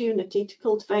of opportunity to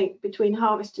cultivate between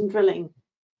harvest and drilling.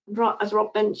 As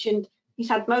Rob mentioned, he's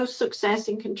had most success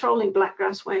in controlling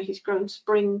blackgrass where he's grown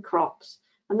spring crops,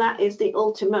 and that is the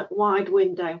ultimate wide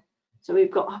window. So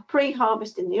we've got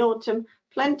pre-harvest in the autumn,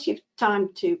 plenty of time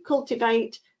to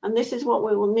cultivate, and this is what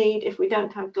we will need if we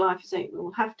don't have glyphosate. We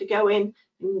will have to go in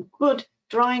good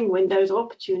drying windows of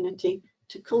opportunity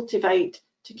to cultivate,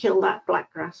 to kill that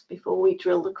blackgrass before we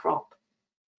drill the crop.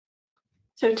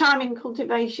 So timing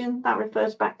cultivation, that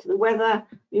refers back to the weather.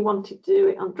 We want to do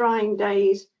it on drying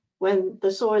days when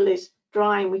the soil is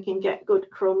dry and we can get good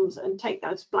crumbs and take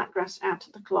those blackgrass out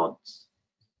of the clods.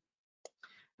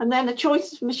 And then a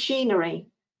choice of machinery.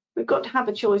 We've got to have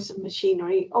a choice of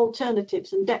machinery,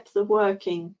 alternatives and depth of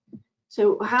working.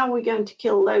 So how are we going to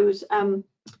kill those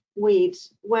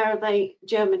weeds? Where are they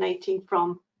germinating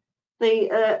from?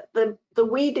 The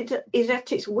weed is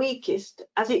at its weakest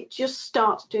as it just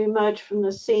starts to emerge from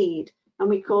the seed, and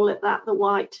we call it the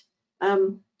white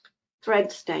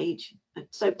thread stage.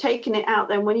 So taking it out,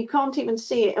 then when you can't even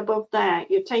see it above there,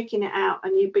 you're taking it out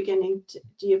and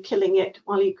you're killing it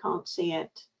while you can't see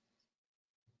it.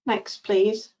 Next,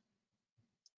 please.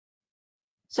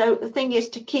 So the thing is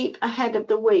to keep ahead of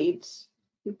the weeds.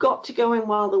 You've got to go in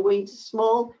while the weeds are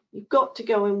small. You've got to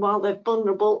go in while they're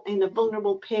vulnerable, in a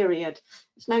vulnerable period.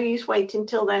 It's no use waiting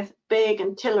until they're big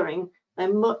and tillering.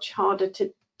 They're much harder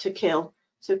to kill.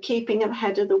 So keeping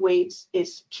ahead of the weeds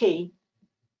is key.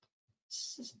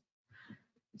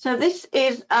 So this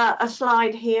is a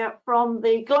slide here from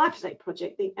the glyphosate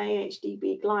project, the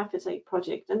AHDB glyphosate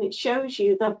project, and it shows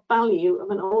you the value of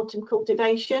an autumn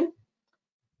cultivation.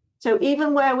 So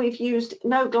even where we've used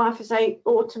no glyphosate,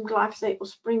 autumn glyphosate or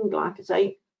spring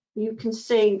glyphosate, you can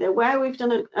see that where we've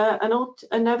done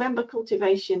a November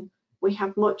cultivation, we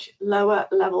have much lower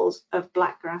levels of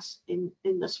blackgrass in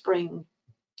the spring.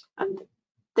 And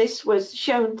this was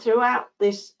shown throughout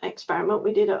this experiment.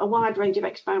 We did a wide range of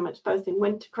experiments, both in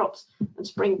winter crops and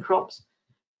spring crops.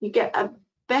 You get a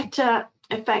better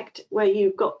effect where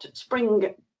you've got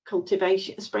spring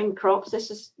cultivation, spring crops.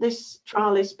 This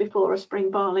trial is before a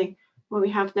spring barley, where we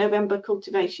have November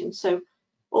cultivation. So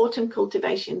autumn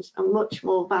cultivations are much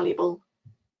more valuable.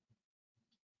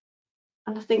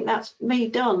 And I think that's me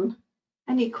done.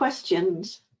 Any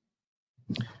questions?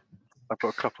 I've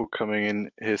got a couple coming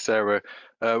in here, Sarah.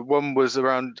 One was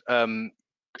around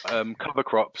cover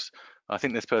crops. I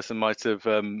think this person might have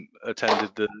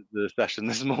attended the session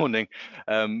this morning,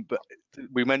 but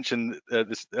we mentioned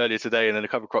this earlier today in a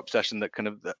cover crop session that kind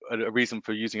of a reason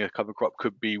for using a cover crop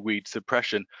could be weed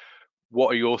suppression.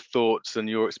 What are your thoughts and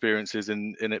your experiences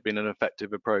in it being an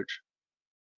effective approach?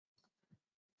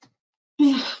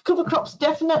 Cover crops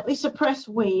definitely suppress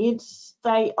weeds.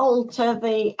 They alter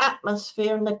the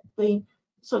atmosphere and the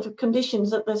sort of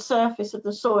conditions at the surface of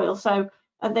the soil, so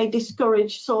they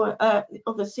discourage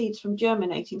other seeds from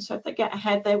germinating. So if they get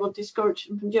ahead, they will discourage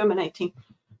them from germinating.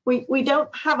 We don't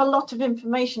have a lot of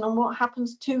information on what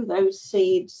happens to those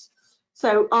seeds.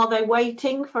 So are they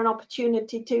waiting for an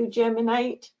opportunity to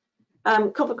germinate?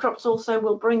 Cover crops also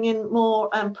will bring in more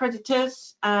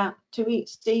predators to eat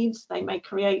seeds. They may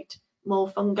create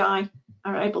more fungi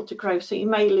are able to grow, so you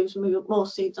may lose more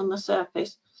seeds on the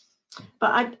surface.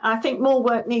 But I think more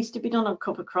work needs to be done on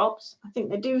cover crops. I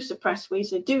think they do suppress weeds,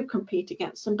 they do compete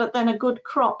against them, but then a good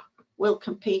crop will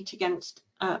compete against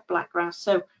blackgrass.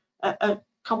 So a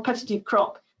competitive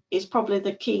crop is probably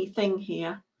the key thing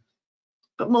here,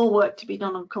 but more work to be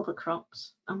done on cover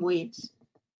crops and weeds.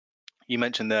 You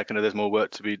mentioned there kind of there's more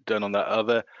work to be done on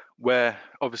that. Where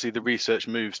obviously the research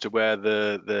moves to where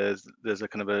there's a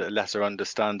kind of a lesser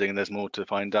understanding and there's more to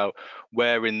find out.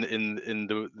 Where in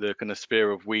the kind of sphere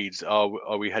of weeds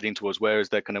are we heading towards? Where is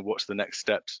there kind of what's the next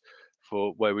steps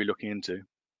for where we're looking into?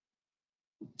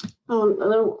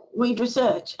 Oh, weed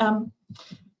research.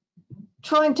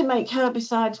 Trying to make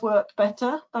herbicides work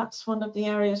better. That's one of the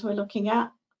areas we're looking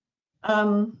at.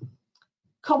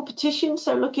 Competition,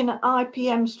 so looking at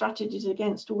IPM strategies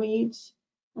against weeds,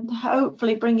 and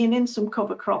hopefully bringing in some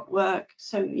cover crop work,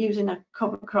 so using a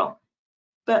cover crop.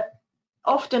 But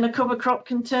often a cover crop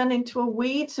can turn into a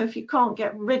weed, so if you can't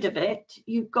get rid of it,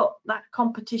 you've got that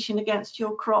competition against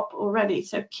your crop already.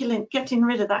 So getting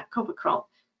rid of that cover crop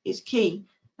is key.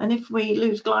 And if we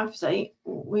lose glyphosate,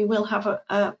 we will have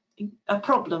a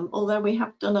problem, although we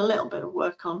have done a little bit of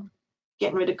work on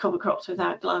getting rid of cover crops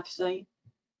without glyphosate.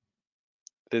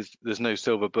 There's no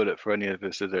silver bullet for any of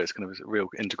this, is there? It's kind of a real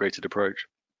integrated approach.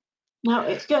 No,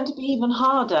 it's going to be even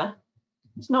harder.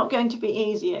 It's not going to be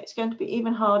easier. It's going to be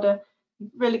even harder. You've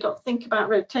really got to think about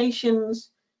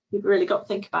rotations. You've really got to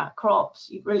think about crops.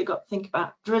 You've really got to think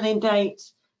about drilling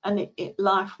dates, and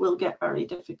life will get very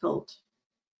difficult.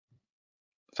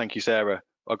 Thank you, Sarah.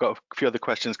 I've got a few other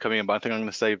questions coming in, but I think I'm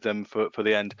going to save them for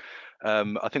the end.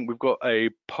 I think we've got a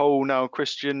poll now,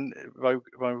 Christian, if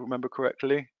I remember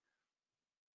correctly.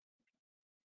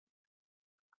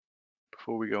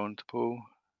 Before we go on to Paul.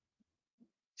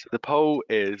 So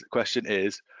the question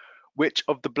is, which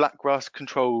of the blackgrass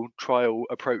control trial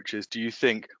approaches do you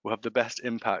think will have the best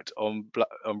impact on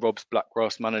Rob's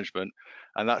blackgrass management?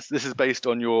 And this is based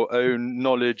on your own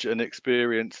knowledge and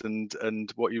experience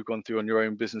and what you've gone through on your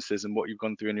own businesses and what you've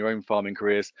gone through in your own farming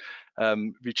careers.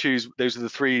 If you choose, those are the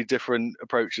 3 different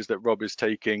approaches that Rob is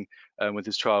taking with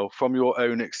his trial. From your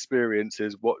own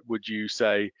experiences, what would you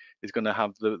say is going to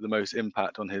have the most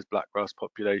impact on his blackgrass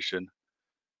population?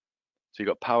 So you've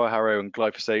got power harrow and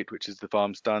glyphosate, which is the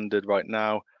farm standard right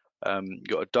now. You've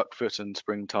got a duckfoot and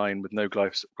springtime with no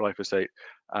glyphosate,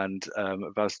 and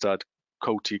Vastad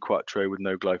Colti Quattro with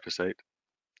no glyphosate.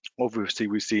 Obviously,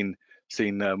 we've seen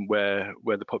where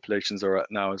the populations are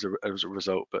at now as a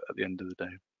result, but at the end of the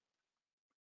day.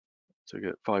 So we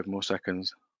get 5 more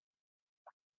seconds.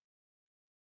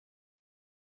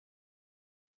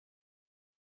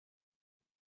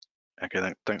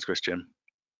 Okay, thanks, Christian.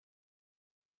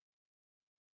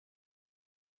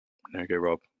 There you go,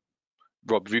 Rob.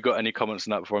 Rob, have you got any comments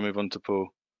on that before I move on to Paul?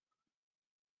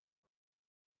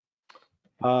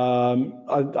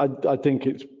 I think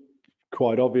it's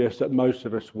quite obvious that most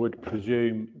of us would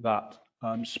presume that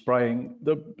spraying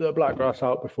the blackgrass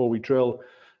out before we drill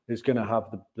is going to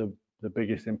have the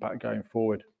biggest impact going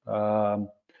forward.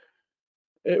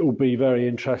 It will be very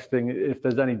interesting if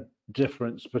there's any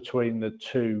difference between the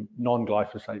 2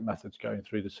 non-glyphosate methods going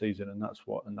through the season, and that's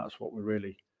what we're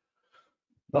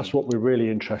really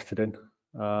interested in,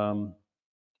 and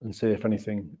see if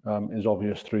anything is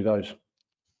obvious through those.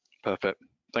 Perfect.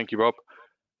 Thank you, Rob.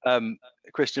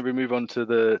 Christian, we move on to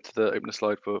the opener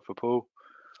slide for Paul.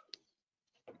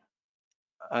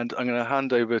 And I'm going to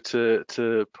hand over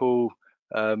to Paul.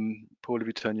 Paul, if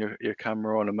you turn your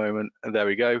camera on a moment, and there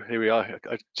we go. Here we are.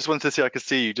 I just wanted to see I could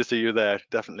see you, just so you're there,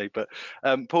 definitely. But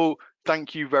Paul,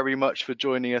 thank you very much for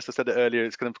joining us. I said it earlier,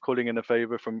 it's kind of calling in a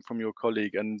favour from your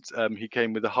colleague, and he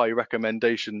came with a high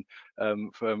recommendation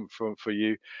for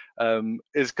you.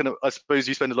 Is kind of, I suppose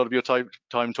you spend a lot of your time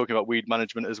talking about weed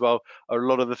management as well. Are a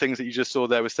lot of the things that you just saw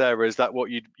there with Sarah, is that what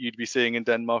you'd be seeing in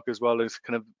Denmark as well as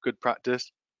kind of good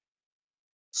practice?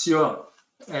 Sure,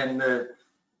 and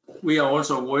we are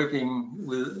also working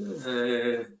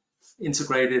with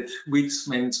integrated weeds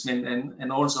management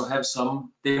and also have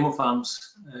some demo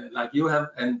farms like you have,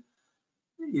 and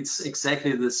it's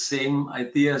exactly the same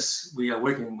ideas we are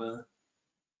working with.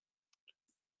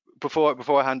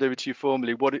 Before I hand over to you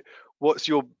formally, what's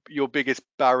your biggest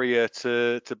barrier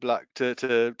to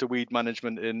weed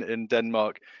management in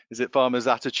Denmark? Is it farmers'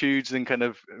 attitudes and kind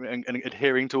of and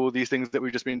adhering to all these things that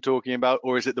we've just been talking about,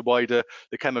 or is it the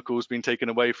chemicals being taken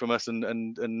away from us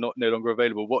and no longer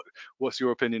available? What's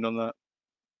your opinion on that?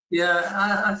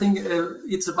 Yeah, I think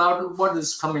it's about what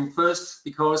is coming first,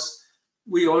 because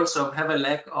we also have a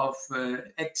lack of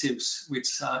actives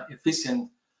which are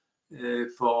efficient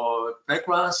for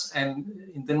ryegrass, and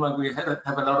in Denmark we have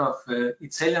a lot of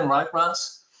Italian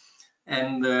ryegrass,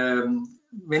 and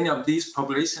many of these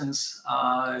populations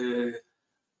are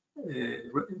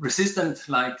resistant,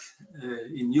 like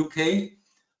in UK,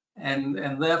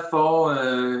 and therefore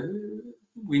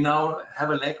we now have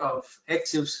a lack of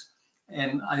actives.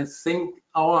 And I think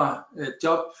our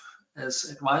job as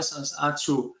advisors are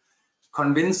to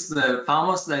convince the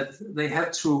farmers that they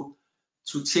have to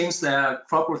change their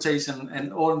crop rotation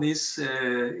and all this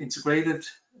integrated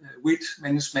weed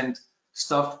management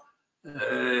stuff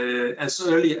as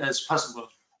early as possible.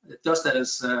 Just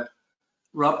as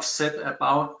Rob said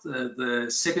about the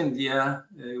second year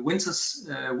winter's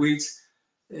weeds,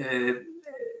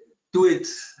 do it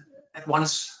at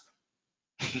once.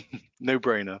 No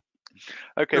brainer.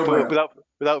 Okay, no but brainer.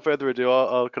 without further ado,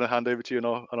 I'll kind of hand over to you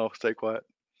and I'll stay quiet.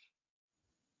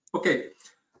 Okay,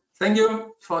 thank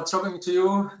you for talking to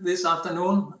you this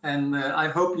afternoon, and I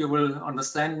hope you will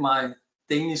understand my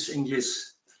Danish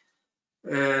English.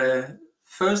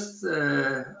 First,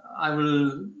 I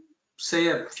will say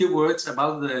a few words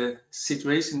about the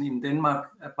situation in Denmark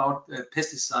about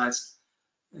pesticides,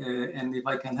 and if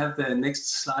I can have the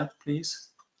next slide, please.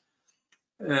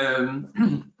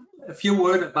 A few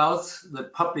words about the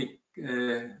public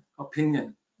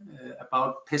opinion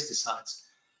about pesticides.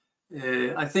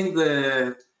 I think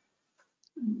the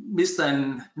Mr.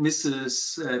 and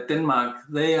Mrs. Denmark,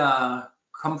 they are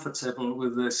comfortable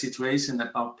with the situation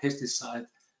about pesticide.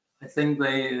 I think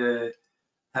they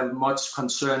have much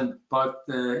concern, but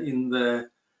in the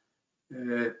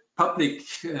public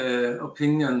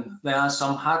opinion, there are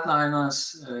some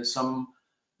hardliners, some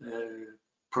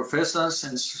professors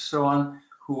and so on,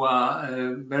 who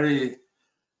are very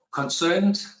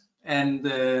concerned, and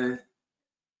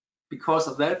because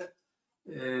of that,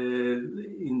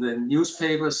 in the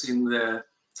newspapers, in the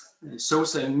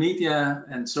social media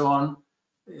and so on,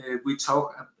 we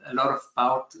talk a lot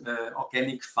about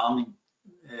organic farming.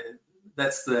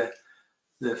 That's the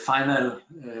final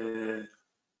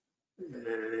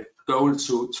goal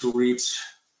to reach.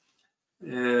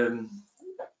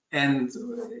 And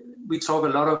we talk a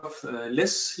lot of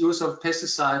less use of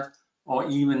pesticide or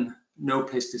even no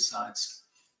pesticides.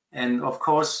 And of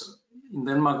course, in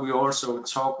Denmark, we also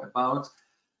talk about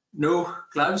no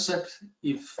glyphosate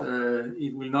if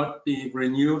it will not be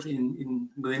renewed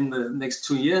within the next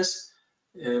 2 years.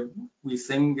 We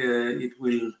think it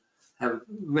will have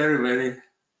very, very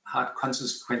hard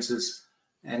consequences.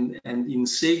 And in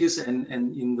SEGES and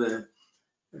in the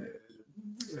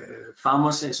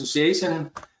Farmers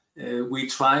Association, we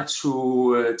try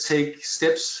to take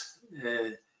steps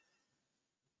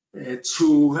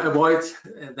to avoid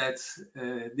that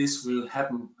this will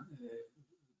happen.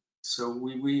 So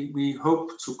we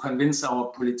hope to convince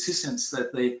our politicians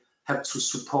that they have to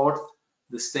support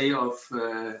the stay of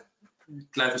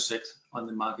glyphosate on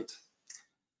the market.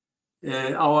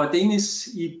 Our Danish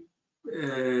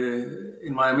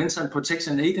Environmental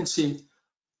Protection Agency,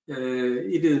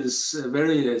 it is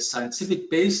very scientific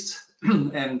based,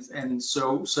 and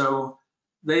so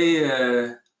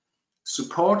they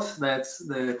support that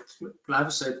the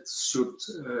glyphosate should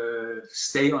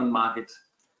stay on market.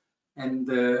 And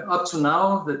up to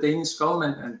now, the Danish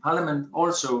government and parliament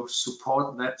also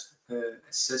support that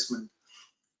assessment.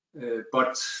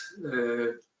 But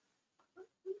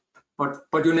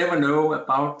you never know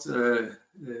about the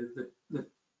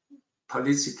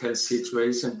political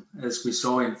situation, as we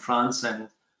saw in France and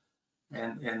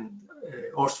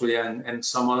Austria and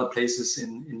some other places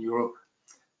in Europe.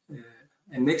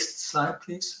 And next slide,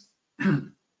 please.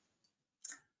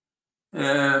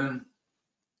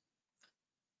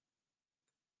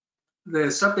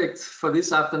 the subject for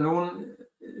this afternoon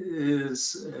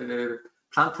is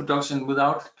plant production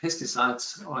without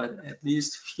pesticides, or at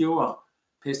least fewer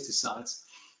pesticides.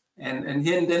 And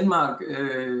here in Denmark,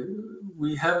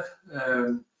 we have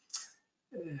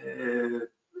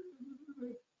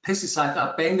pesticides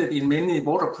are banned in many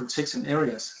water protection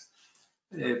areas.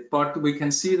 But we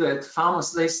can see that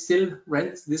farmers, they still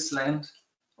rent this land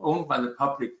owned by the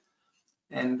public.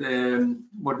 And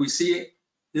what we see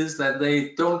is that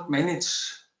they don't manage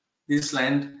this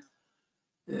land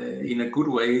in a good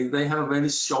way. They have a very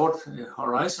short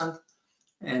horizon,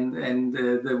 and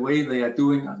the way they are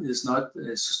doing is not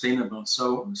sustainable.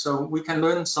 So we can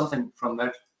learn something from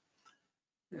that.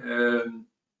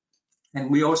 And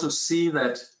we also see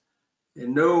that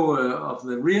no of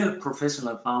the real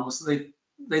professional farmers,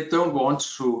 they don't want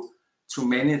to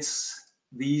manage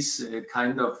these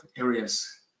kind of areas.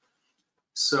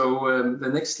 So the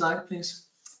next slide, please.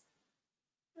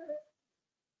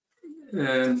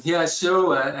 Here I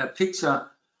show a picture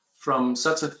from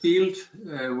such a field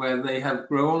where they have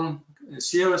grown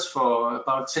cereals for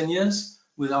about 10 years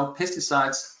without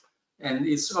pesticides, and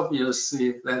it's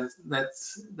obviously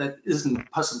that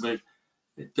isn't possible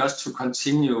just to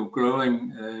continue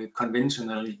growing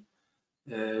conventionally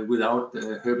without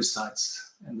herbicides.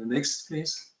 And the next,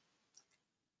 please.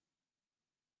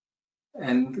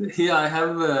 And here I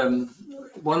have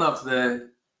one of the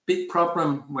big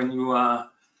problem when you are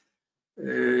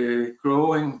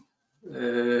growing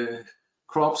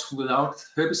crops without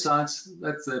herbicides.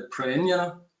 That's the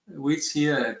perennial weeds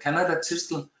here, Canada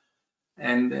thistle,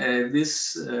 and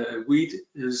this weed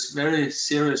is very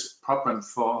serious problem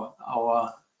for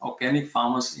our organic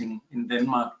farmers in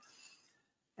Denmark.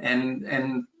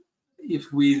 And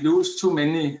if we lose too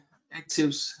many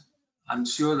actives, I'm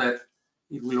sure that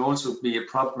it will also be a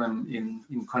problem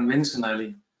in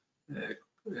conventionally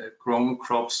grown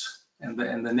crops. And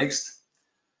the next.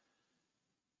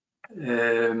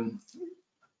 In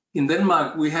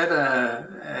Denmark, we had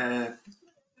a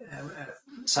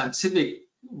scientific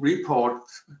report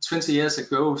 20 years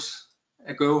ago.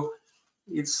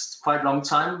 It's quite a long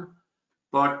time,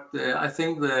 but I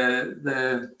think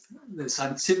the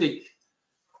scientific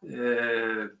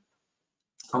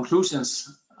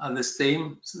conclusions are the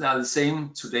same. They are the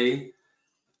same today,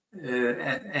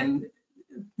 and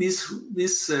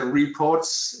these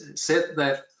reports said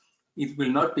that it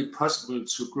will not be possible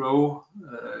to grow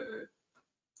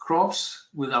crops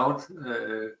without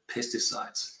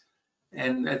pesticides.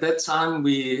 And at that time,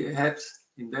 we had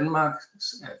in Denmark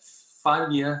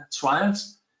 5-year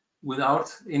trials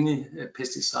without any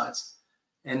pesticides.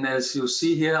 And as you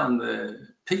see here on the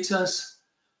pictures,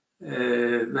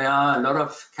 there are a lot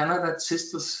of Canada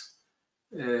thistles.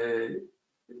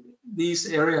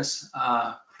 These areas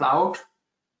are plowed,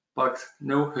 but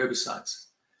no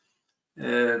herbicides.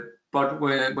 But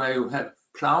where you have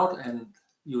plowed and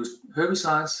used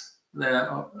herbicides, there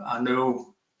are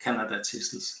no Canada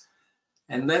thistles.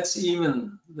 And that's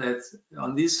even that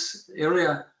on this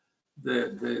area,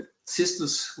 the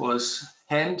thistles was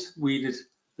hand weeded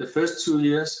the first 2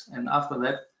 years, and after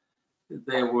that,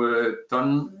 they were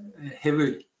done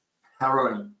heavy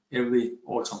harrowing every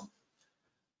autumn.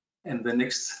 And the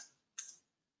next.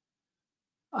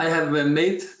 I have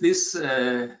made this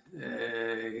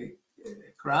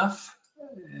graph.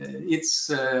 It's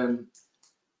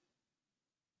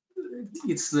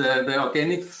the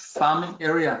organic farming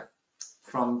area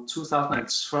from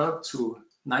 2012 to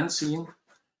 19,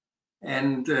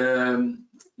 and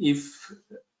if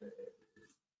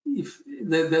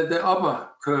the upper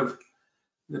curve,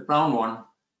 the brown one,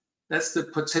 that's the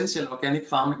potential organic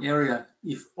farming area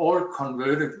if all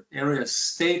converted areas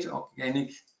stayed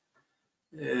organic.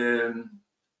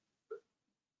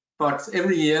 But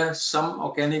every year, some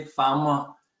organic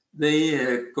farmer,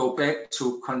 they go back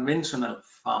to conventional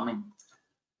farming.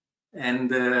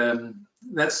 And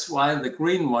that's why the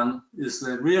green one is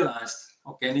the realized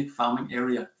organic farming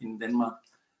area in Denmark.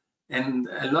 And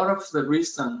a lot of the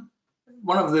reason,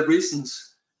 one of the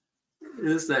reasons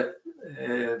is that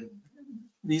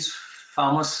these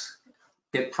farmers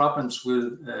get problems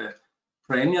with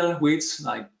perennial weeds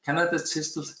like Canada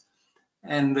thistles,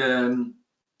 and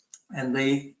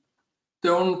they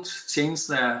don't change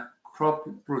their crop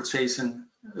rotation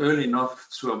early enough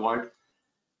to avoid.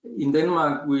 In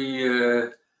Denmark,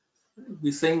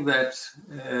 we think that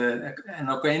an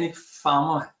organic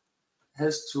farmer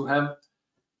has to have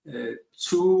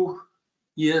 2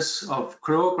 years of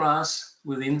clover grass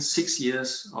within 6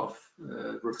 years of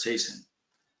rotation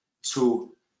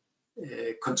to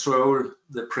control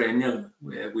the perennial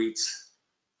weeds.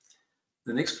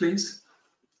 The next, please.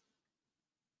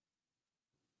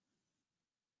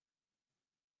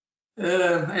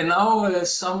 And now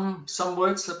some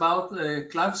words about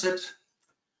glyphosate.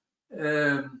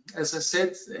 As I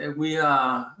said, we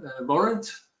are worried,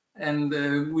 and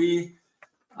we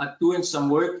are doing some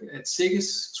work at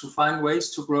SEGES to find ways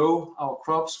to grow our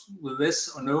crops with less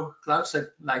or no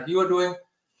glyphosate, like you are doing,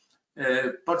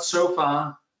 but so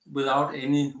far without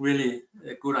any really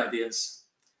good ideas.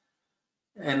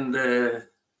 And the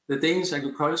Danish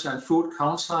Agriculture and Food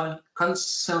Council,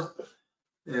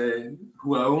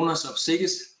 who are owners of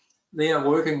SEGES, they are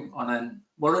working on a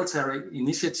voluntary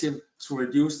initiative to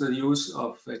reduce the use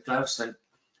of glyphosate.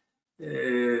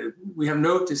 We have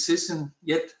no decision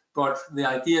yet, but the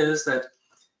idea is that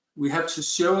we have to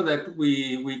show that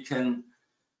we can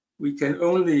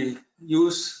only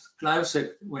use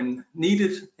glyphosate when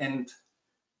needed and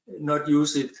not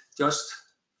use it just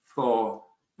for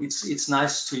it's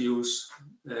nice to use.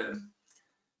 The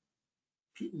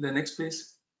next,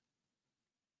 please.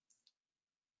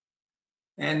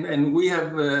 And we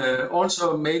have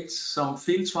also made some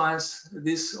field trials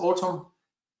this autumn,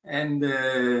 and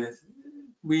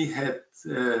we have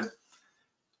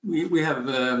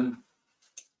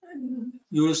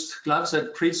used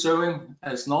glyphosate pre-sowing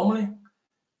as normally,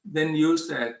 then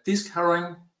used a disc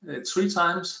harrowing 3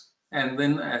 times, and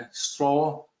then a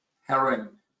straw harrowing,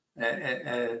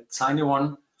 a tiny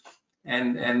one,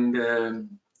 and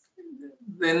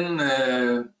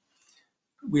then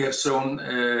we have sown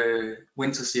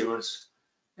winter cereals.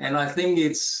 And I think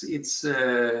it's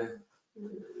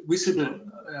visible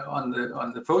on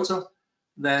the photo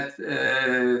that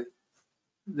the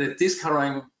disc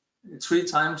harrowing 3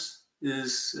 times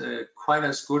is quite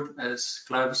as good as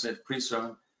glyphosate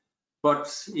pre-sowing.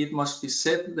 But it must be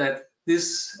said that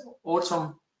this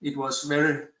autumn it was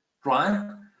very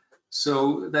dry,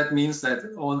 so that means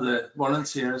that all the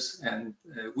volunteers and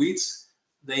weeds,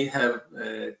 they have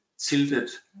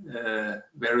tilted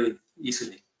very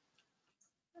easily.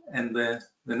 And the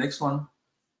next one.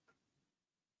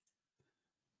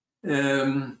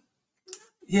 Here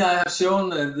I have shown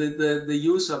the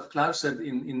use of glyphosate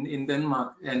in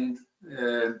Denmark, and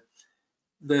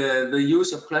the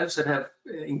use of glyphosate have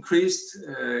increased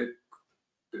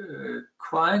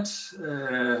quite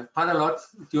a lot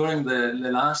during the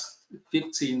last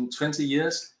 15-20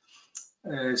 years.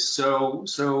 So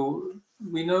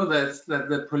we know that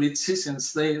the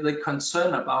politicians they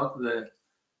concern about the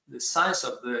size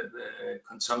of the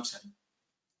consumption.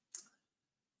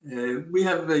 We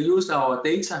have used our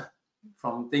data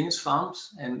from Danish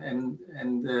farms and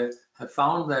have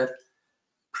found that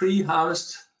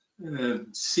pre-harvest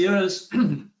cereals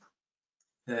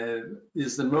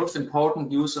is the most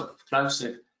important use of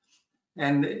glyphosate,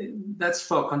 and that's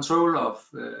for control of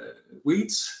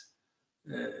weeds,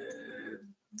 the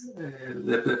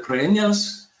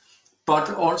perennials,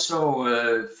 but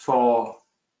also for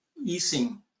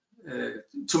easing,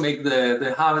 to make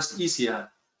the harvest easier,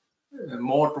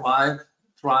 more dry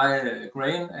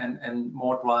grain and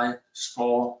more dry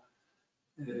straw,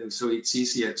 so it's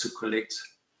easier to collect.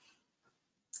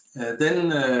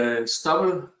 Then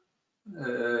stubble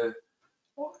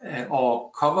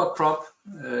or cover crop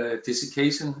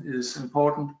desiccation is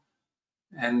important,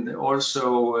 and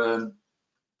also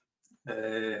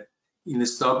in the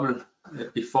stubble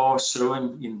before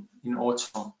sowing in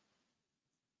autumn.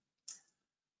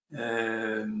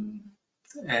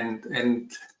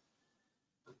 And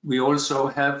we also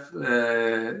have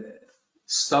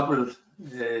stubble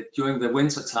during the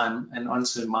winter time and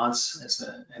until March as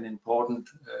an important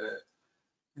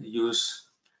use.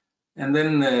 And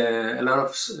then a lot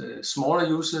of smaller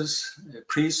uses,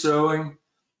 pre-sowing,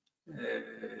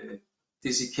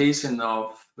 desiccation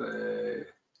of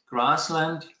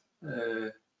grassland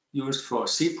used for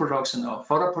seed production or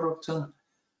fodder production,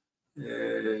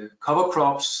 cover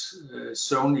crops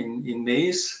sown in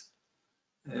maize,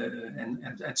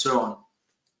 and so on.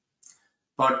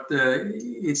 But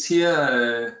it's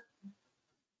here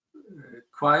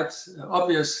quite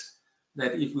obvious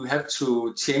that if we have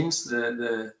to change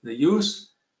the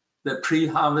use, the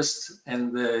pre-harvest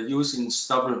and the use in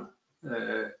stubble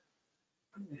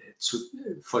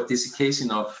for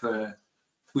desiccation of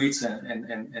weeds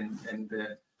and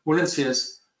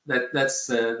volunteers, that's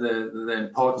the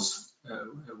important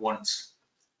ones.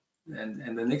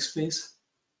 And the next, please.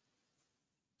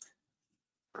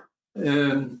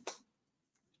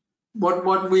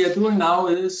 What we are doing now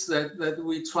is that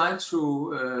we try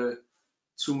to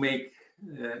make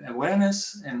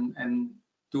awareness and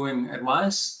doing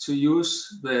advice to use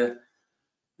the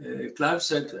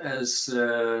glyphosate as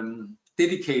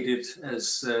dedicated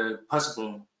as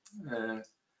possible.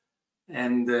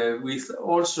 And we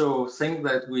also think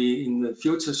that we in the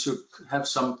future should have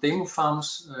some demo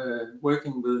farms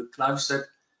working with glyphosate.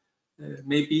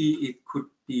 Maybe it could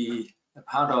be a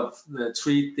part of the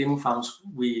 3 demo farms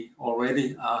we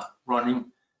already are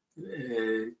running.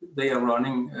 They are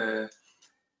running.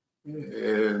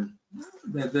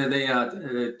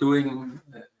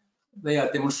 They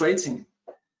are demonstrating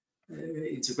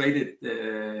integrated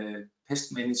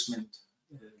pest management.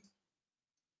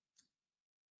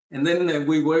 And then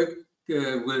we work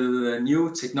with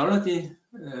new technology,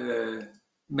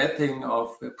 mapping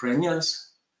of perennials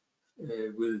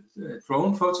with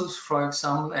drone photos, for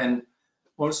example, and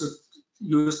also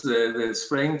use the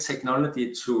spraying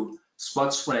technology to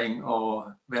spot spraying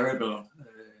or variable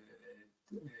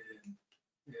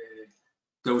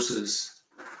doses.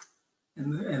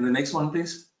 And the next one,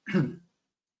 please.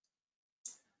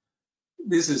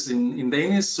 This is in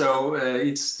Danish, so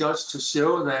it's just to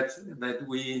show that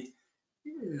we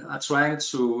are trying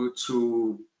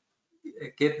to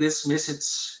get this message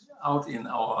out in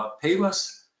our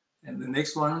papers. And the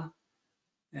next one,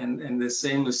 and the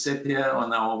same is said here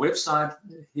on our website.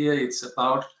 Here it's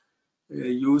about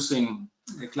using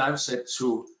glyphosate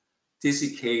to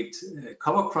desiccate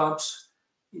cover crops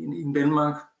in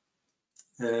Denmark.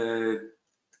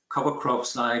 Cover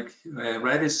crops like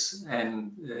radish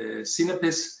and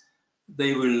sinapis,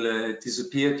 they will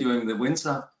disappear during the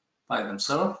winter by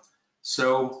themselves.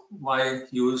 So why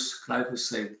use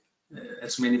glyphosate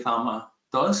as many farmers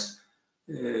does?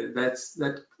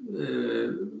 That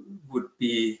would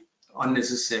be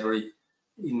unnecessary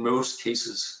in most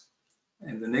cases.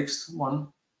 And the next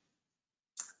one.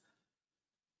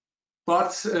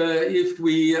 But if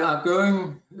we are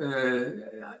going,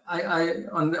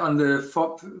 on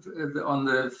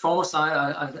the former slide,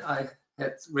 I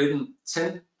had written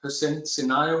 10%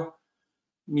 scenario,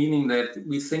 meaning that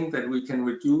we think that we can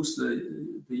reduce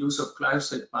the use of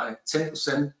glyphosate by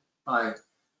 10% by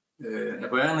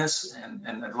awareness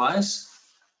and advice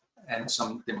and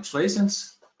some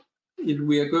demonstrations. If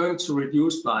we are going to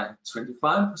reduce by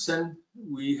 25%,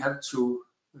 we have to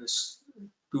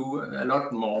do a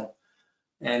lot more.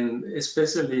 And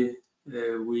especially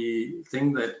we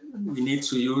think that we need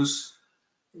to use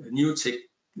new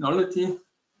technology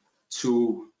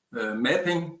to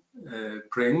mapping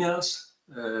perennials,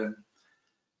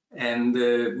 and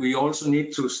we also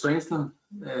need to strengthen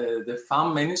the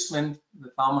farm management. The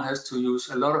farmer has to use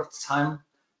a lot of time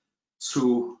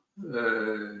to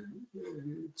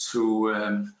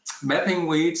mapping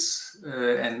weeds,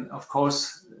 and of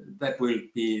course that will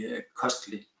be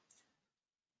costly.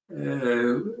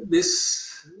 This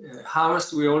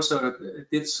harvest we also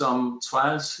did some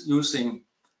trials using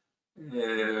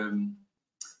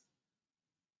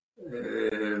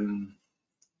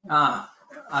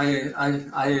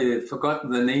I forgot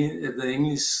the name, the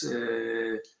English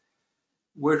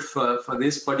word for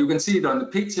this, but you can see it on the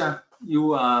picture.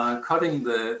 You are cutting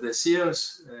the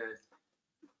cereals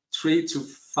 3 to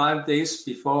 5 days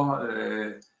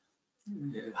before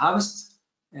harvest,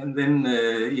 and then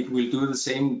it will do the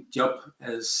same job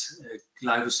as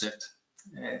glyphosate,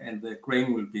 and the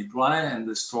grain will be dry and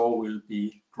the straw will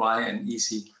be dry and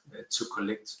easy to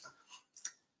collect.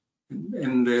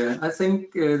 And I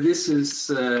think this is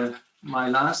my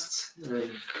last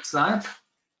slide,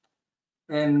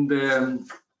 and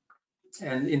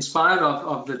inspired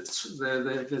of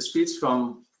the speech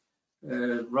from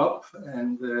Rob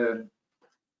and the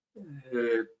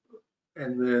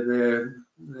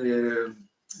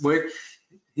work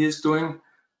he's doing,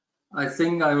 I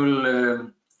think I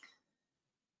will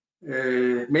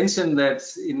mention that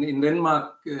in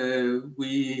Denmark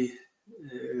we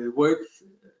work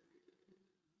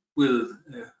with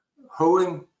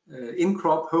hoeing,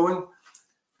 in-crop hoeing.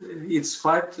 It's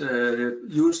quite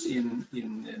used in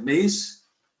maize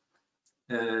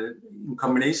in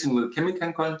combination with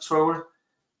chemical control.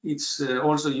 It's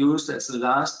also used as the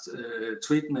last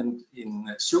treatment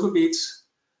in sugar beets.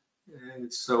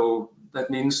 So that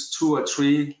means 2 or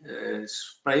 3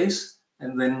 sprays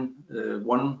and then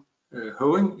 1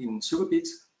 hoeing in sugar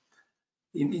beets.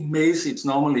 In maize, it's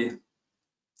normally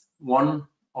 1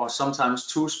 or sometimes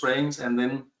 2 sprayings, and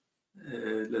then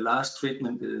the last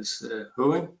treatment is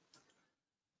hoeing.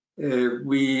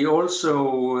 We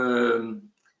also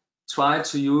try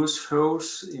to use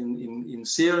hoes in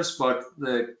cereals, but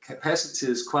the capacity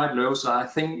is quite low, so I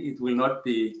think it will not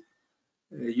be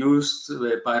used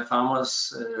by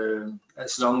farmers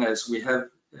as long as we have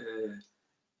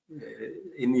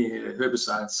any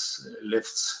herbicides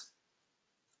left.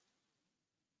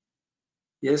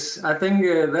 Yes, I think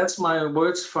that's my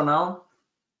words for now.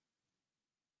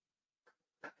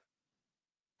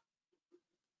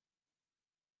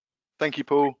 Thank you,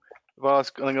 Paul. I'm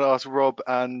going to ask Rob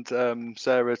and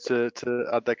Sarah to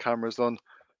add their cameras on.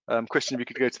 Christian, if you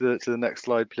could go to the next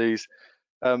slide, please.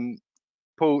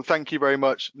 Paul, thank you very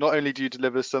much. Not only do you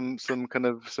deliver some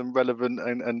relevant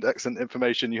and excellent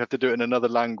information, you have to do it in another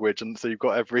language, and so you've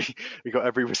got every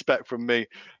respect from me.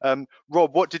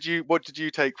 Rob, what did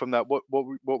you take from that? What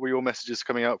were your messages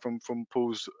coming out from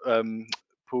Paul's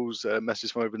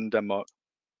messages from over in Denmark?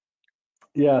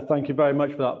 Yeah, thank you very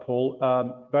much for that, Paul.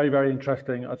 Very, very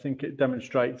interesting. I think it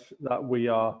demonstrates that we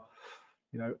are,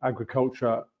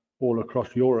 agriculture all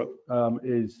across Europe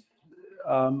is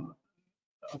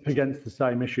up against the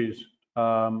same issues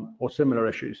or similar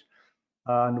issues,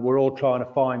 and we're all trying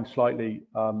to find slightly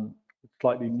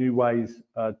new ways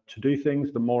to do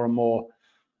things. The more and more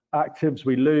actives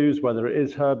we lose, whether it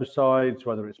is herbicides,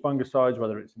 whether it's fungicides,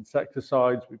 whether it's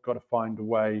insecticides, we've got to find a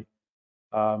way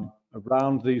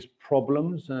around these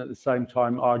problems and at the same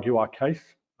time argue our case.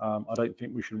 I don't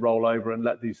think we should roll over and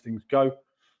let these things go.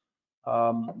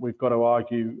 We've got to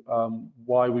argue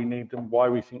why we need them, why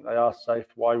we think they are safe,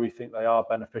 why we think they are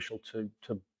beneficial to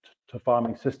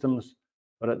farming systems,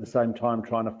 but at the same time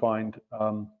trying to find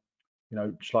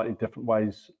slightly different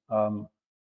ways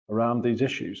around these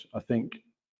issues. I think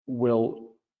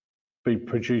we'll be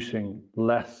producing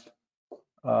less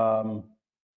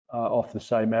off the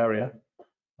same area,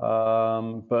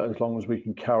 but as long as we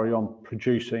can carry on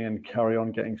producing and carry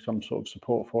on getting some sort of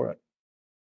support for it.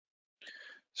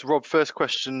 So Rob, first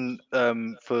question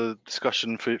for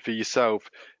discussion for yourself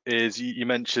is you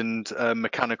mentioned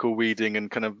mechanical weeding and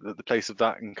kind of the place of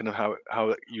that and kind of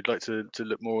how you'd like to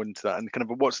look more into that, and kind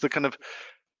of what's the kind of,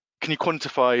 can you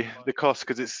quantify the cost?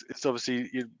 Because it's obviously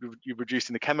you're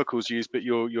reducing the chemicals used, but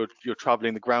you're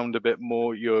traveling the ground a bit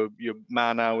more, your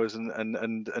man hours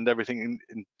and everything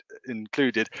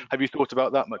included. Have you thought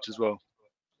about that much as well?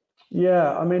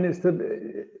 Yeah, I mean it's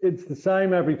the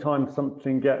same every time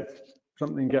something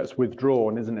gets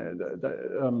withdrawn, isn't it?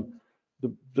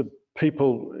 The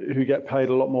people who get paid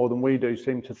a lot more than we do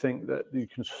seem to think that you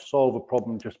can solve a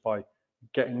problem just by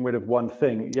getting rid of one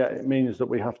thing. Yeah, it means that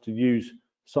we have to use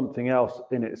something else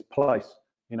in its place.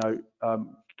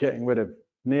 Getting rid of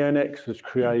neonics has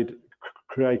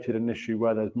created an issue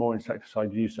where there's more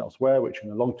insecticide use elsewhere, which in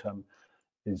the long term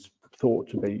is thought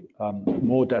to be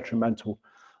more detrimental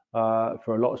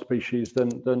for a lot of species than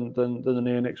the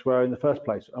neonics were in the first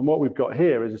place. And what we've got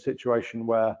here is a situation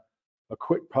where a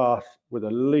quick pass with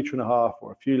 1.5 litres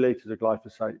or a few litres of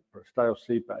glyphosate for a stale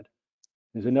seedbed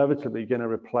is inevitably going to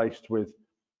be replaced with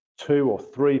 2 or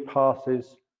 3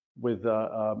 passes with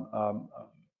a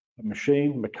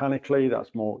machine mechanically.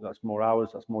 That's more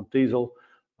hours, that's more diesel.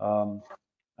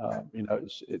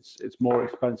 It's more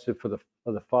expensive for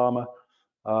the farmer.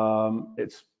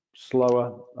 It's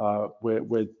slower.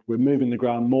 We're moving the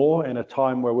ground more in a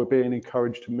time where we're being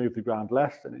encouraged to move the ground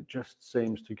less, and it just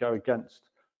seems to go against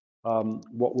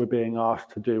what we're being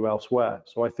asked to do elsewhere.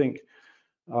 So I think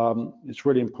it's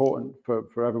really important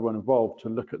for everyone involved to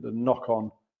look at the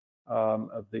knock-on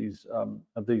of these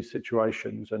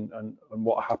situations and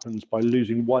what happens by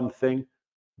losing one thing.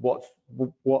 What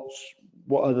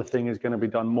other thing is going to be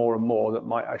done more and more that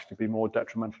might actually be more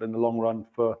detrimental in the long run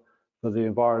for the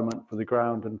environment, for the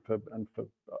ground, and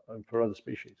for other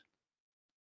species.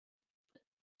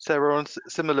 Sarah, on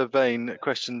similar vein,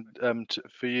 question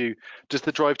for you: does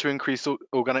the drive to increase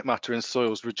organic matter in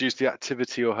soils reduce the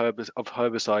activity of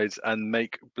herbicides and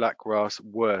make blackgrass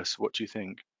worse? What do you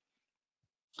think?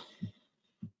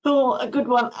 Oh, a good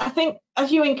one. I think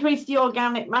as you increase the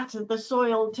organic matter, the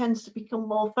soil tends to become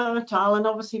more fertile, and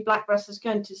obviously blackgrass is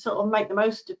going to sort of make the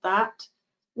most of that.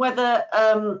 Whether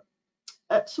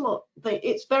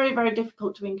it's very, very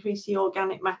difficult to increase the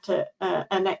organic matter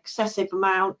an excessive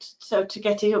amount. So to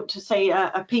get it up to, say,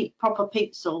 a proper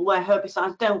peat soil where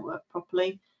herbicides don't work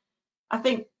properly, I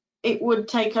think it would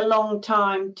take a long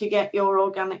time to get your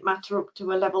organic matter up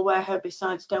to a level where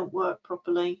herbicides don't work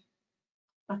properly.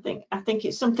 I think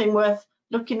it's something worth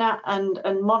looking at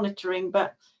and monitoring,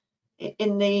 but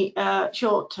in the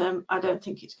short term, I don't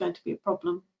think it's going to be a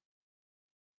problem.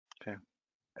 Okay.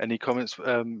 Any comments,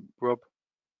 Rob?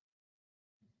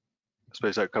 I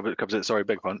suppose that covers it. Sorry,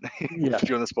 beg pardon. Yeah. Put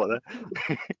you on the spot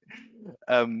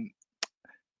there.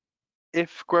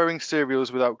 If growing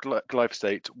cereals without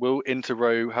glyphosate, will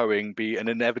inter-row hoeing be an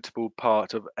inevitable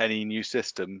part of any new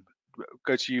system?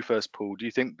 Go to you first, Paul. Do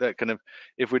you think that kind of,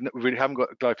 if we haven't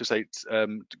got glyphosate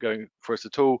going for us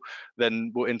at all,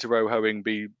 then will inter-row hoeing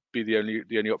be the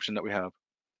only option that we have?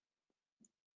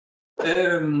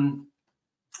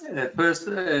 First,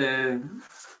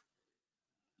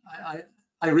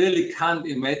 I really can't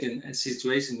imagine a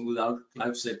situation without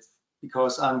glyphosate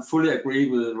because I'm fully agree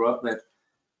with Rob that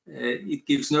it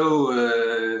gives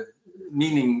no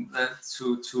meaning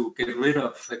to get rid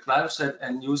of glyphosate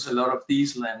and use a lot of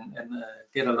diesel and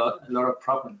get a lot of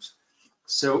problems.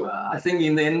 So I think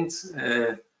in the end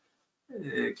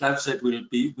glyphosate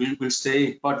will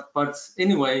stay. But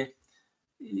anyway,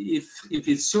 if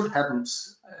it should happen,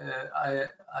 I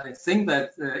think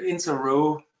that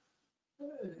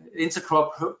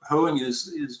intercrop hoeing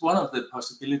is one of the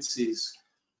possibilities,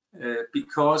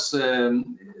 because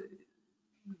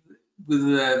with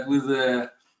the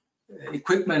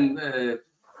equipment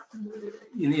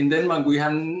in Denmark, we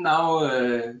have now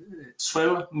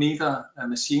 12-meter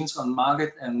machines on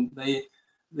market, and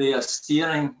they are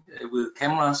steering with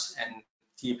cameras and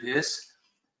GPS,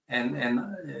 and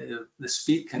the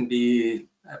speed can be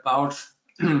about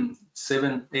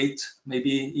 7, 8,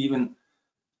 maybe even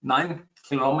 9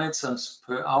 kilometers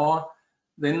per hour.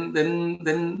 Then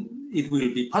it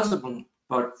will be possible,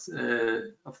 but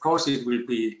of course it will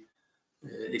be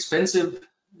expensive,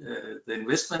 the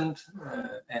investment,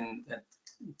 and it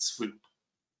will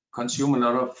consume a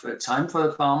lot of time for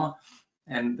the farmer,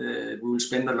 and we will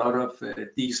spend a lot of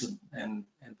diesel, and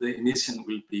the emission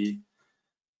will be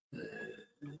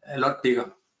a lot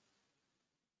bigger.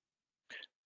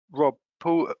 Rob,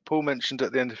 Paul mentioned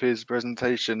at the end of his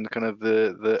presentation kind of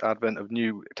the advent of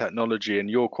new technology, and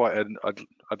you're quite an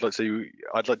I'd like to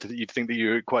think that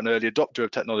you're quite an early adopter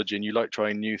of technology, and you like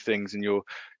trying new things, and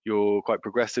you're quite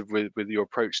progressive with your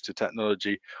approach to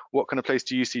technology. What kind of place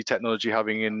do you see technology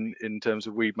having in terms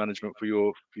of weed management for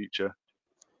your future?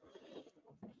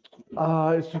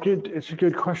 It's a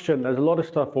good question. There's a lot of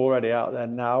stuff already out there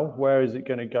now. Where is it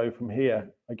going to go from here?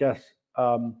 I guess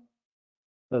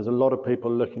there's a lot of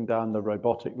people looking down the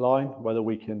robotic line, whether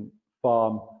we can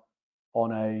farm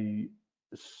on a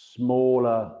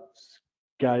smaller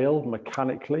scale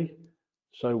mechanically,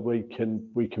 so we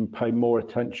can pay more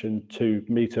attention to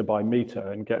meter by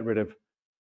meter and get rid of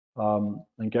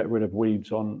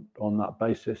weeds on that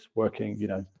basis.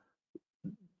 Working,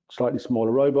 slightly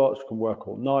smaller robots can work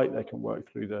all night. They can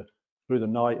work through the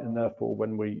night, and therefore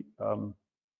when we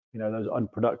those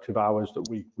unproductive hours that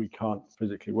we can't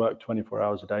physically work 24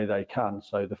 hours a day, they can.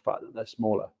 So the fact that they're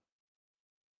smaller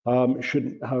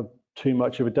shouldn't have too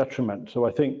much of a detriment. So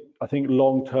I think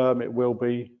long term it will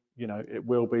be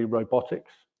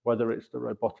robotics, whether it's the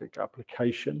robotic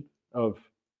application of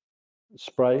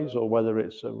sprays or whether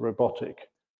it's a robotic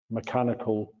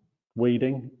mechanical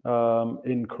weeding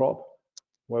in crop,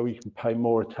 where we can pay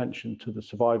more attention to the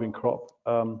surviving crop.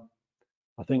 I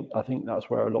think that's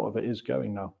where a lot of it is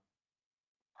going now.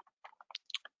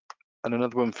 And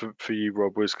another one for you,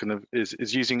 Rob, was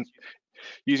is using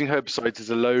herbicides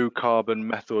as a low carbon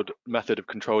method of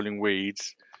controlling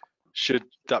weeds. Should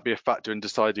that be a factor in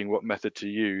deciding what method to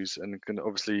use? And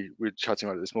obviously we're chatting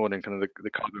about it this morning, kind of the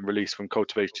carbon release from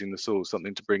cultivating the soil,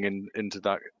 something to bring into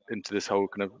this whole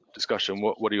kind of discussion.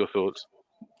 What are your thoughts?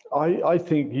 I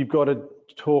think you've got to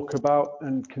talk about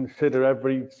and consider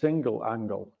every single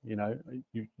angle.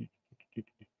 You've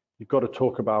got to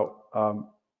talk about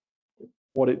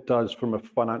what it does from a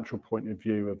financial point of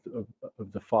view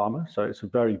of the farmer. So it's a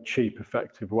very cheap,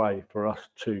 effective way for us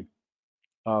to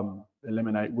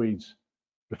eliminate weeds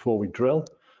before we drill.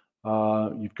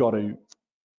 You've got to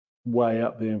weigh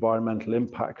up the environmental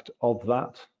impact of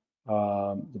that.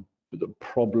 The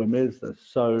problem is there's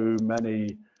so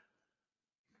many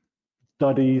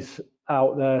studies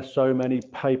out there, so many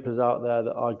papers out there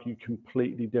that argue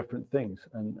completely different things,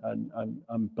 and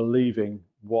believing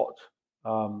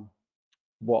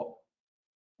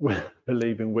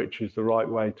believing which is the right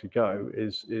way to go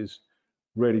is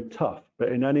really tough. But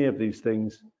in any of these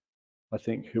things, I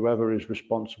think whoever is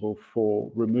responsible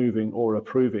for removing or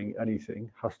approving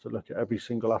anything has to look at every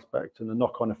single aspect and the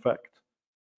knock-on effect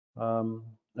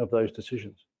of those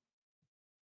decisions.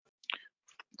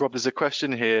 Rob, there's a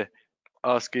question here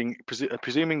asking,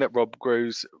 presuming that Rob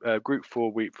grows Group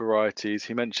 4 wheat varieties,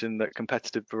 he mentioned that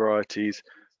competitive varieties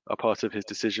are part of his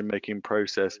decision-making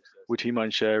process. Would he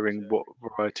mind sharing what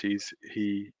varieties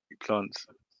he plants?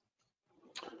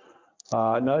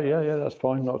 No, yeah, that's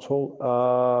fine, not at all.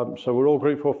 So we're all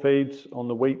Group 4 feeds on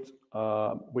the wheat.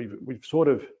 We've sort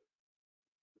of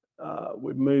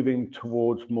we're moving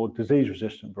towards more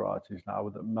disease-resistant varieties now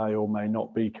that may or may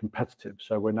not be competitive.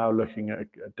 So we're now looking at a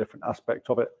different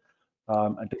aspect of it,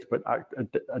 a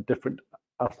different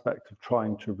aspect of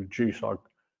trying to reduce our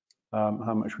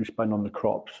how much we spend on the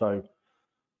crop. So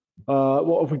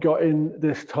what have we got in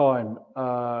this time?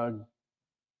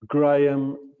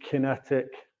 Graham, Kinetic,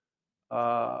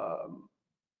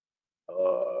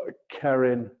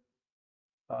 Kerin,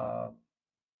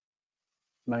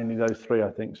 mainly those three,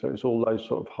 I think. So it's all those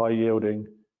sort of high yielding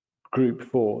group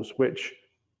 4s, which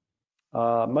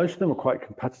most of them are quite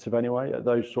competitive anyway at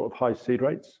those sort of high seed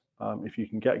rates. If you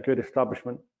can get good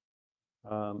establishment,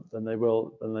 then they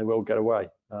will get away.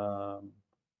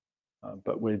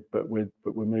 But we're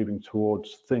moving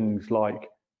towards things like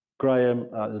Graham.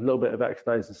 There's a little bit of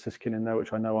X-days and Siskin in there,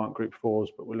 which I know aren't group 4s,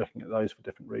 but we're looking at those for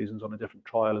different reasons on a different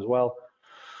trial as well,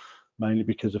 mainly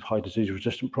because of high disease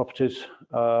resistant properties.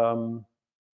 So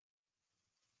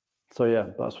yeah,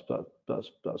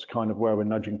 that's kind of where we're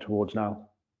nudging towards now.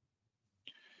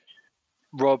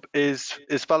 Rob, is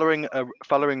fallowing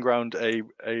ground a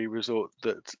result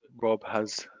that Rob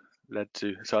has led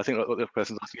to? So I think what the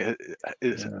person's asking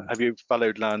is, have you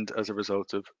fallowed land as a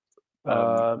result of?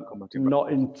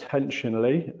 Not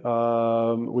intentionally.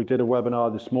 We did a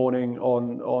webinar this morning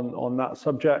on that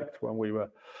subject when we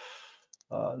were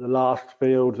the last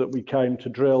field that we came to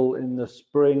drill in the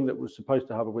spring that was supposed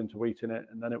to have a winter wheat in it,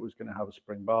 and then it was going to have a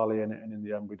spring barley in it, and in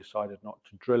the end we decided not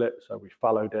to drill it, so we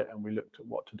fallowed it and we looked at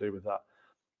what to do with that.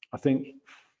 I think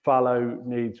fallow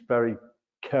needs very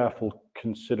careful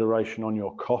consideration on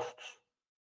your costs.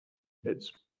 It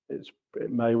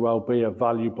may well be a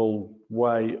valuable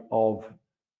way of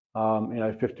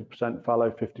 50%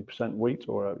 fallow, 50% wheat,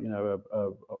 or a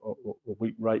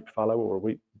wheat rape fallow or a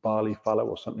wheat barley fallow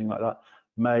or something like that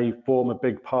may form a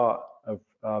big part of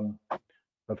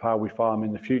how we farm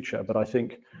in the future. But I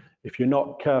think if you're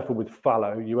not careful with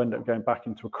fallow, you end up going back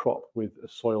into a crop with a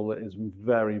soil that is in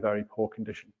very, very poor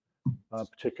condition,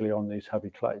 particularly on these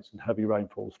heavy clays, and heavy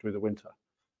rainfalls through the winter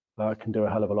can do a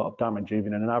hell of a lot of damage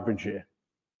even in an average year.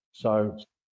 So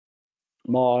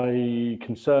my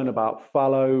concern about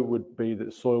fallow would be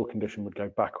that soil condition would go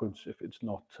backwards if it's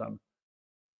not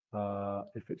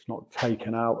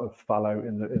taken out of fallow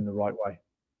in the right way.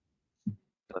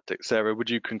 Sarah, would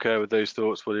you concur with those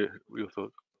thoughts? What are your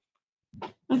thoughts?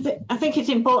 I think it's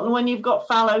important when you've got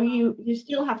fallow, you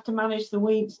still have to manage the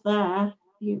weeds there.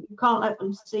 You can't let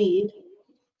them seed,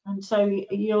 and so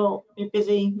you're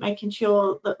busy making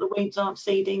sure that the weeds aren't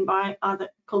seeding by either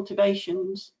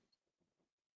cultivations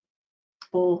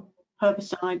or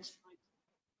herbicides.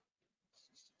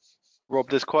 Rob,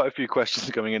 there's quite a few questions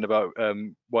coming in about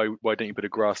why don't you put a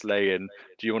grass lay in?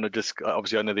 Do you want to just,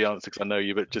 obviously I know the answer because I know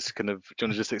you, but just kind of, do you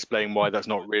want to just explain why that's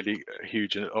not really a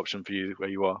huge option for you where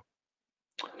you are?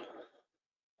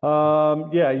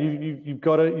 Yeah, you've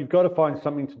got to find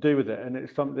something to do with it, and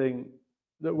it's something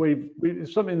that we've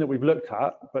looked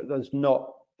at, but there's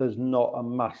not a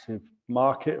massive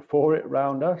market for it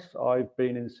around us. I've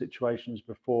been in situations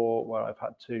before where I've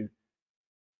had to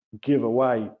give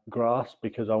away grass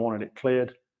because I wanted it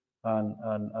cleared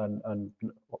and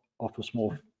off a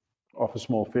small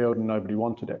field, and nobody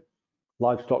wanted it.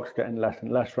 Livestock's getting less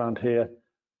and less around here.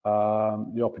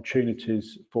 The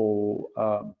opportunities for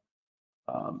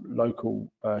local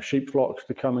sheep flocks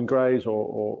to come and graze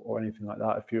or anything like that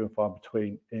are few and far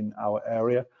between in our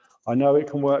area. I know it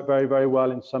can work very, very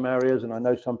well in some areas, and I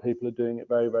know some people are doing it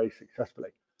very, very successfully.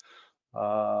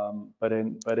 But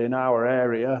in our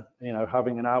area,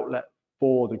 having an outlet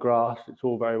for the grass, it's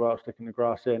all very well sticking the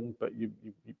grass in, but you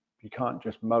can't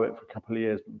just mow it for a couple of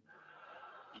years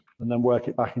and then work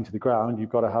it back into the ground. You've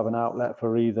got to have an outlet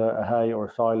for either a hay or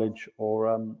a silage or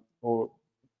a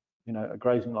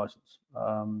grazing license.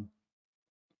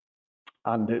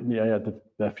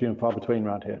 They're few and far between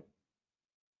around here.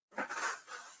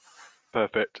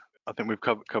 Perfect. I think we've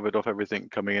covered off everything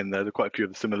coming in there. There are quite a few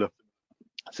of the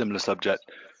similar subject.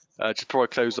 Just before I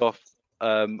close off,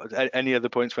 any other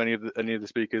points for any of the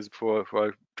speakers before I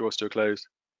draw us to a close?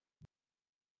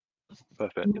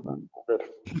 Perfect. Good.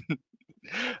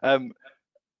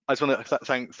 I just want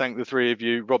to thank the three of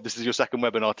you. Rob, this is your second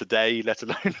webinar today, let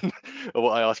alone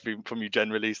what I asked from you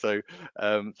generally. So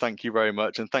thank you very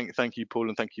much, and thank you, Paul,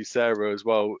 and thank you, Sarah, as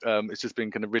well. It's just been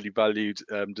kind of really valued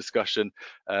discussion,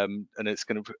 and it's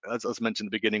kind of, as mentioned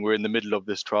at the beginning, we're in the middle of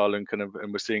this trial and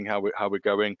we're seeing how we're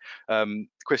going.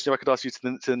 Christian, if I could ask you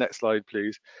to the next slide,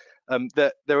 please.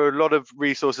 There are a lot of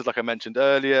resources, like I mentioned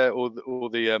earlier, all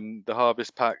the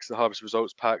harvest packs, the harvest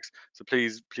results packs. So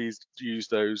please use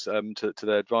those to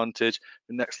their advantage.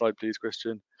 The next slide, please,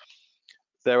 Christian.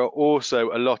 There are also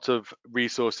a lot of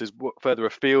resources further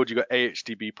afield. You've got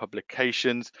AHDB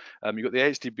publications, you've got the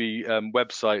AHDB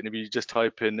website, and if you just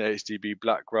type in AHDB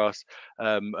blackgrass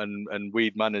and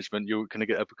weed management, you're going to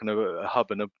get a hub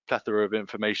and a plethora of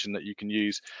information that you can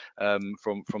use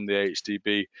from the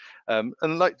AHDB.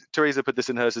 And like Teresa put this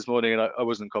in hers this morning, and I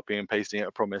wasn't copying and pasting it,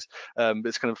 I promise.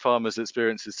 It's kind of farmers'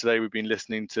 experiences. Today we've been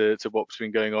listening to what's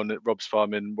been going on at Rob's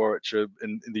farm in Warwickshire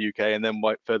in the UK, and then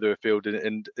further afield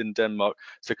in Denmark.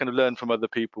 So kind of learn from other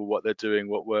people what they're doing,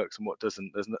 what works and what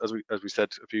doesn't. As we said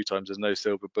a few times, there's no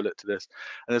silver bullet to this.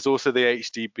 And there's also the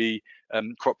AHDB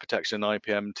crop protection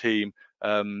IPM team.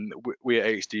 We at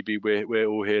AHDB, we're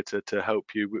all here to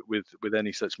help you with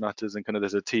any such matters, and kind of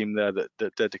there's a team there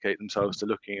that dedicate themselves to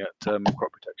looking at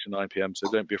crop protection IPM,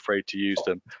 so don't be afraid to use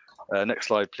them. Next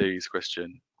slide, please,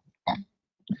 Christian.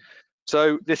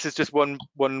 So this is just one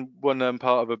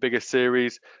part of a bigger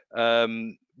series.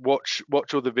 Watch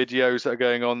all the videos that are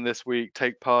going on this week,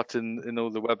 take part in all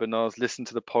the webinars, listen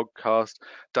to the podcast,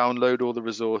 download all the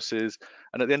resources,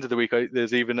 and at the end of the week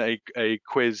there's even a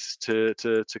quiz to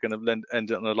kind of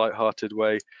end it on a light-hearted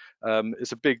way.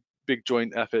 It's a big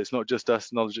joint effort. It's not just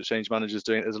us knowledge exchange managers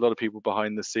doing it. There's a lot of people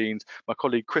behind the scenes. My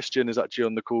colleague Christian is actually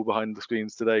on the call behind the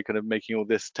screens today, kind of making all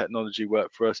this technology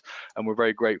work for us, and we're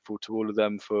very grateful to all of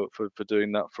them for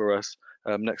doing that for us.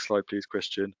 Next slide, please,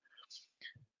 Christian.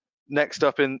 Next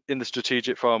up in the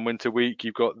Strategic Farm Winter Week,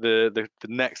 you've got the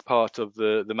next part of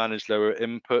the managed lower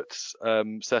inputs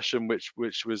session, which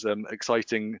was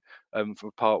exciting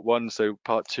for part one. So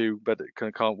part two, but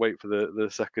can't wait for the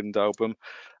second album.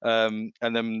 And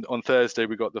then on Thursday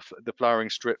we got the flowering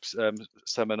strips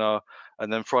seminar,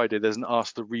 and then Friday there's an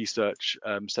Ask the Research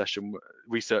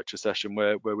researcher session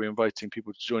where we're inviting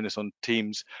people to join us on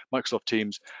Teams, Microsoft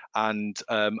Teams, and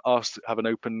have an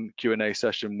open Q&A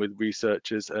session with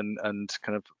researchers and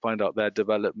kind of find out their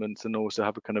developments, and also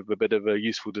have a bit of a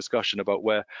useful discussion about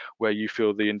where you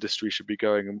feel the industry should be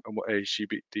going and what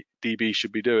AHDB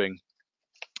should be doing.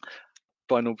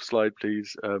 Final slide,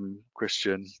 please,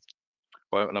 Christian.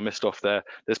 Well, and I missed off there.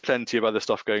 There's plenty of other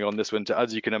stuff going on this winter.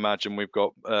 As you can imagine, we've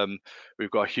got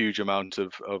a huge amount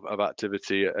of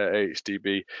activity at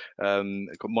AHDB.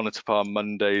 Got Monitor Farm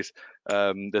Mondays.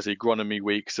 There's Agronomy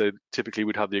Week. So typically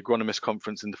we'd have the agronomist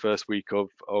conference in the first week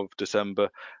of December,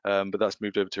 but that's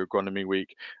moved over to Agronomy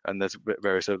Week, and there's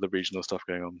various other regional stuff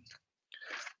going on.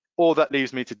 All that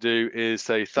leaves me to do is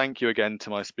say thank you again to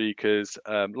my speakers.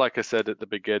 Like I said at the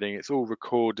beginning, it's all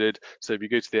recorded. So if you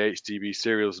go to the AHDB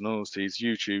Cereals and Oilseeds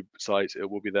YouTube site, it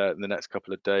will be there in the next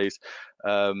couple of days.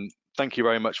 Thank you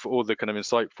very much for all the kind of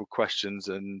insightful questions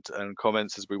and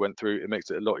comments as we went through. It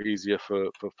makes it a lot easier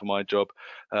for my job.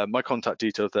 My contact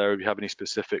details there if you have any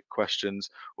specific questions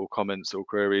or comments or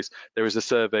queries. There is a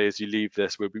survey as you leave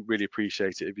this. We'd really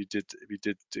appreciate it if you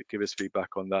did give us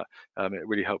feedback on that. It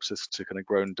really helps us to kind of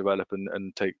grow and develop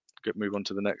and move on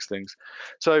to the next things.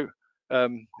 So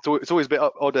it's always a bit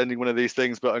odd ending one of these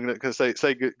things, but I'm going to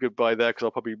say goodbye there because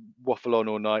I'll probably waffle on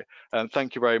all night.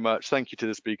 Thank you very much. Thank you to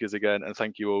the speakers again, and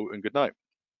thank you all, and good night.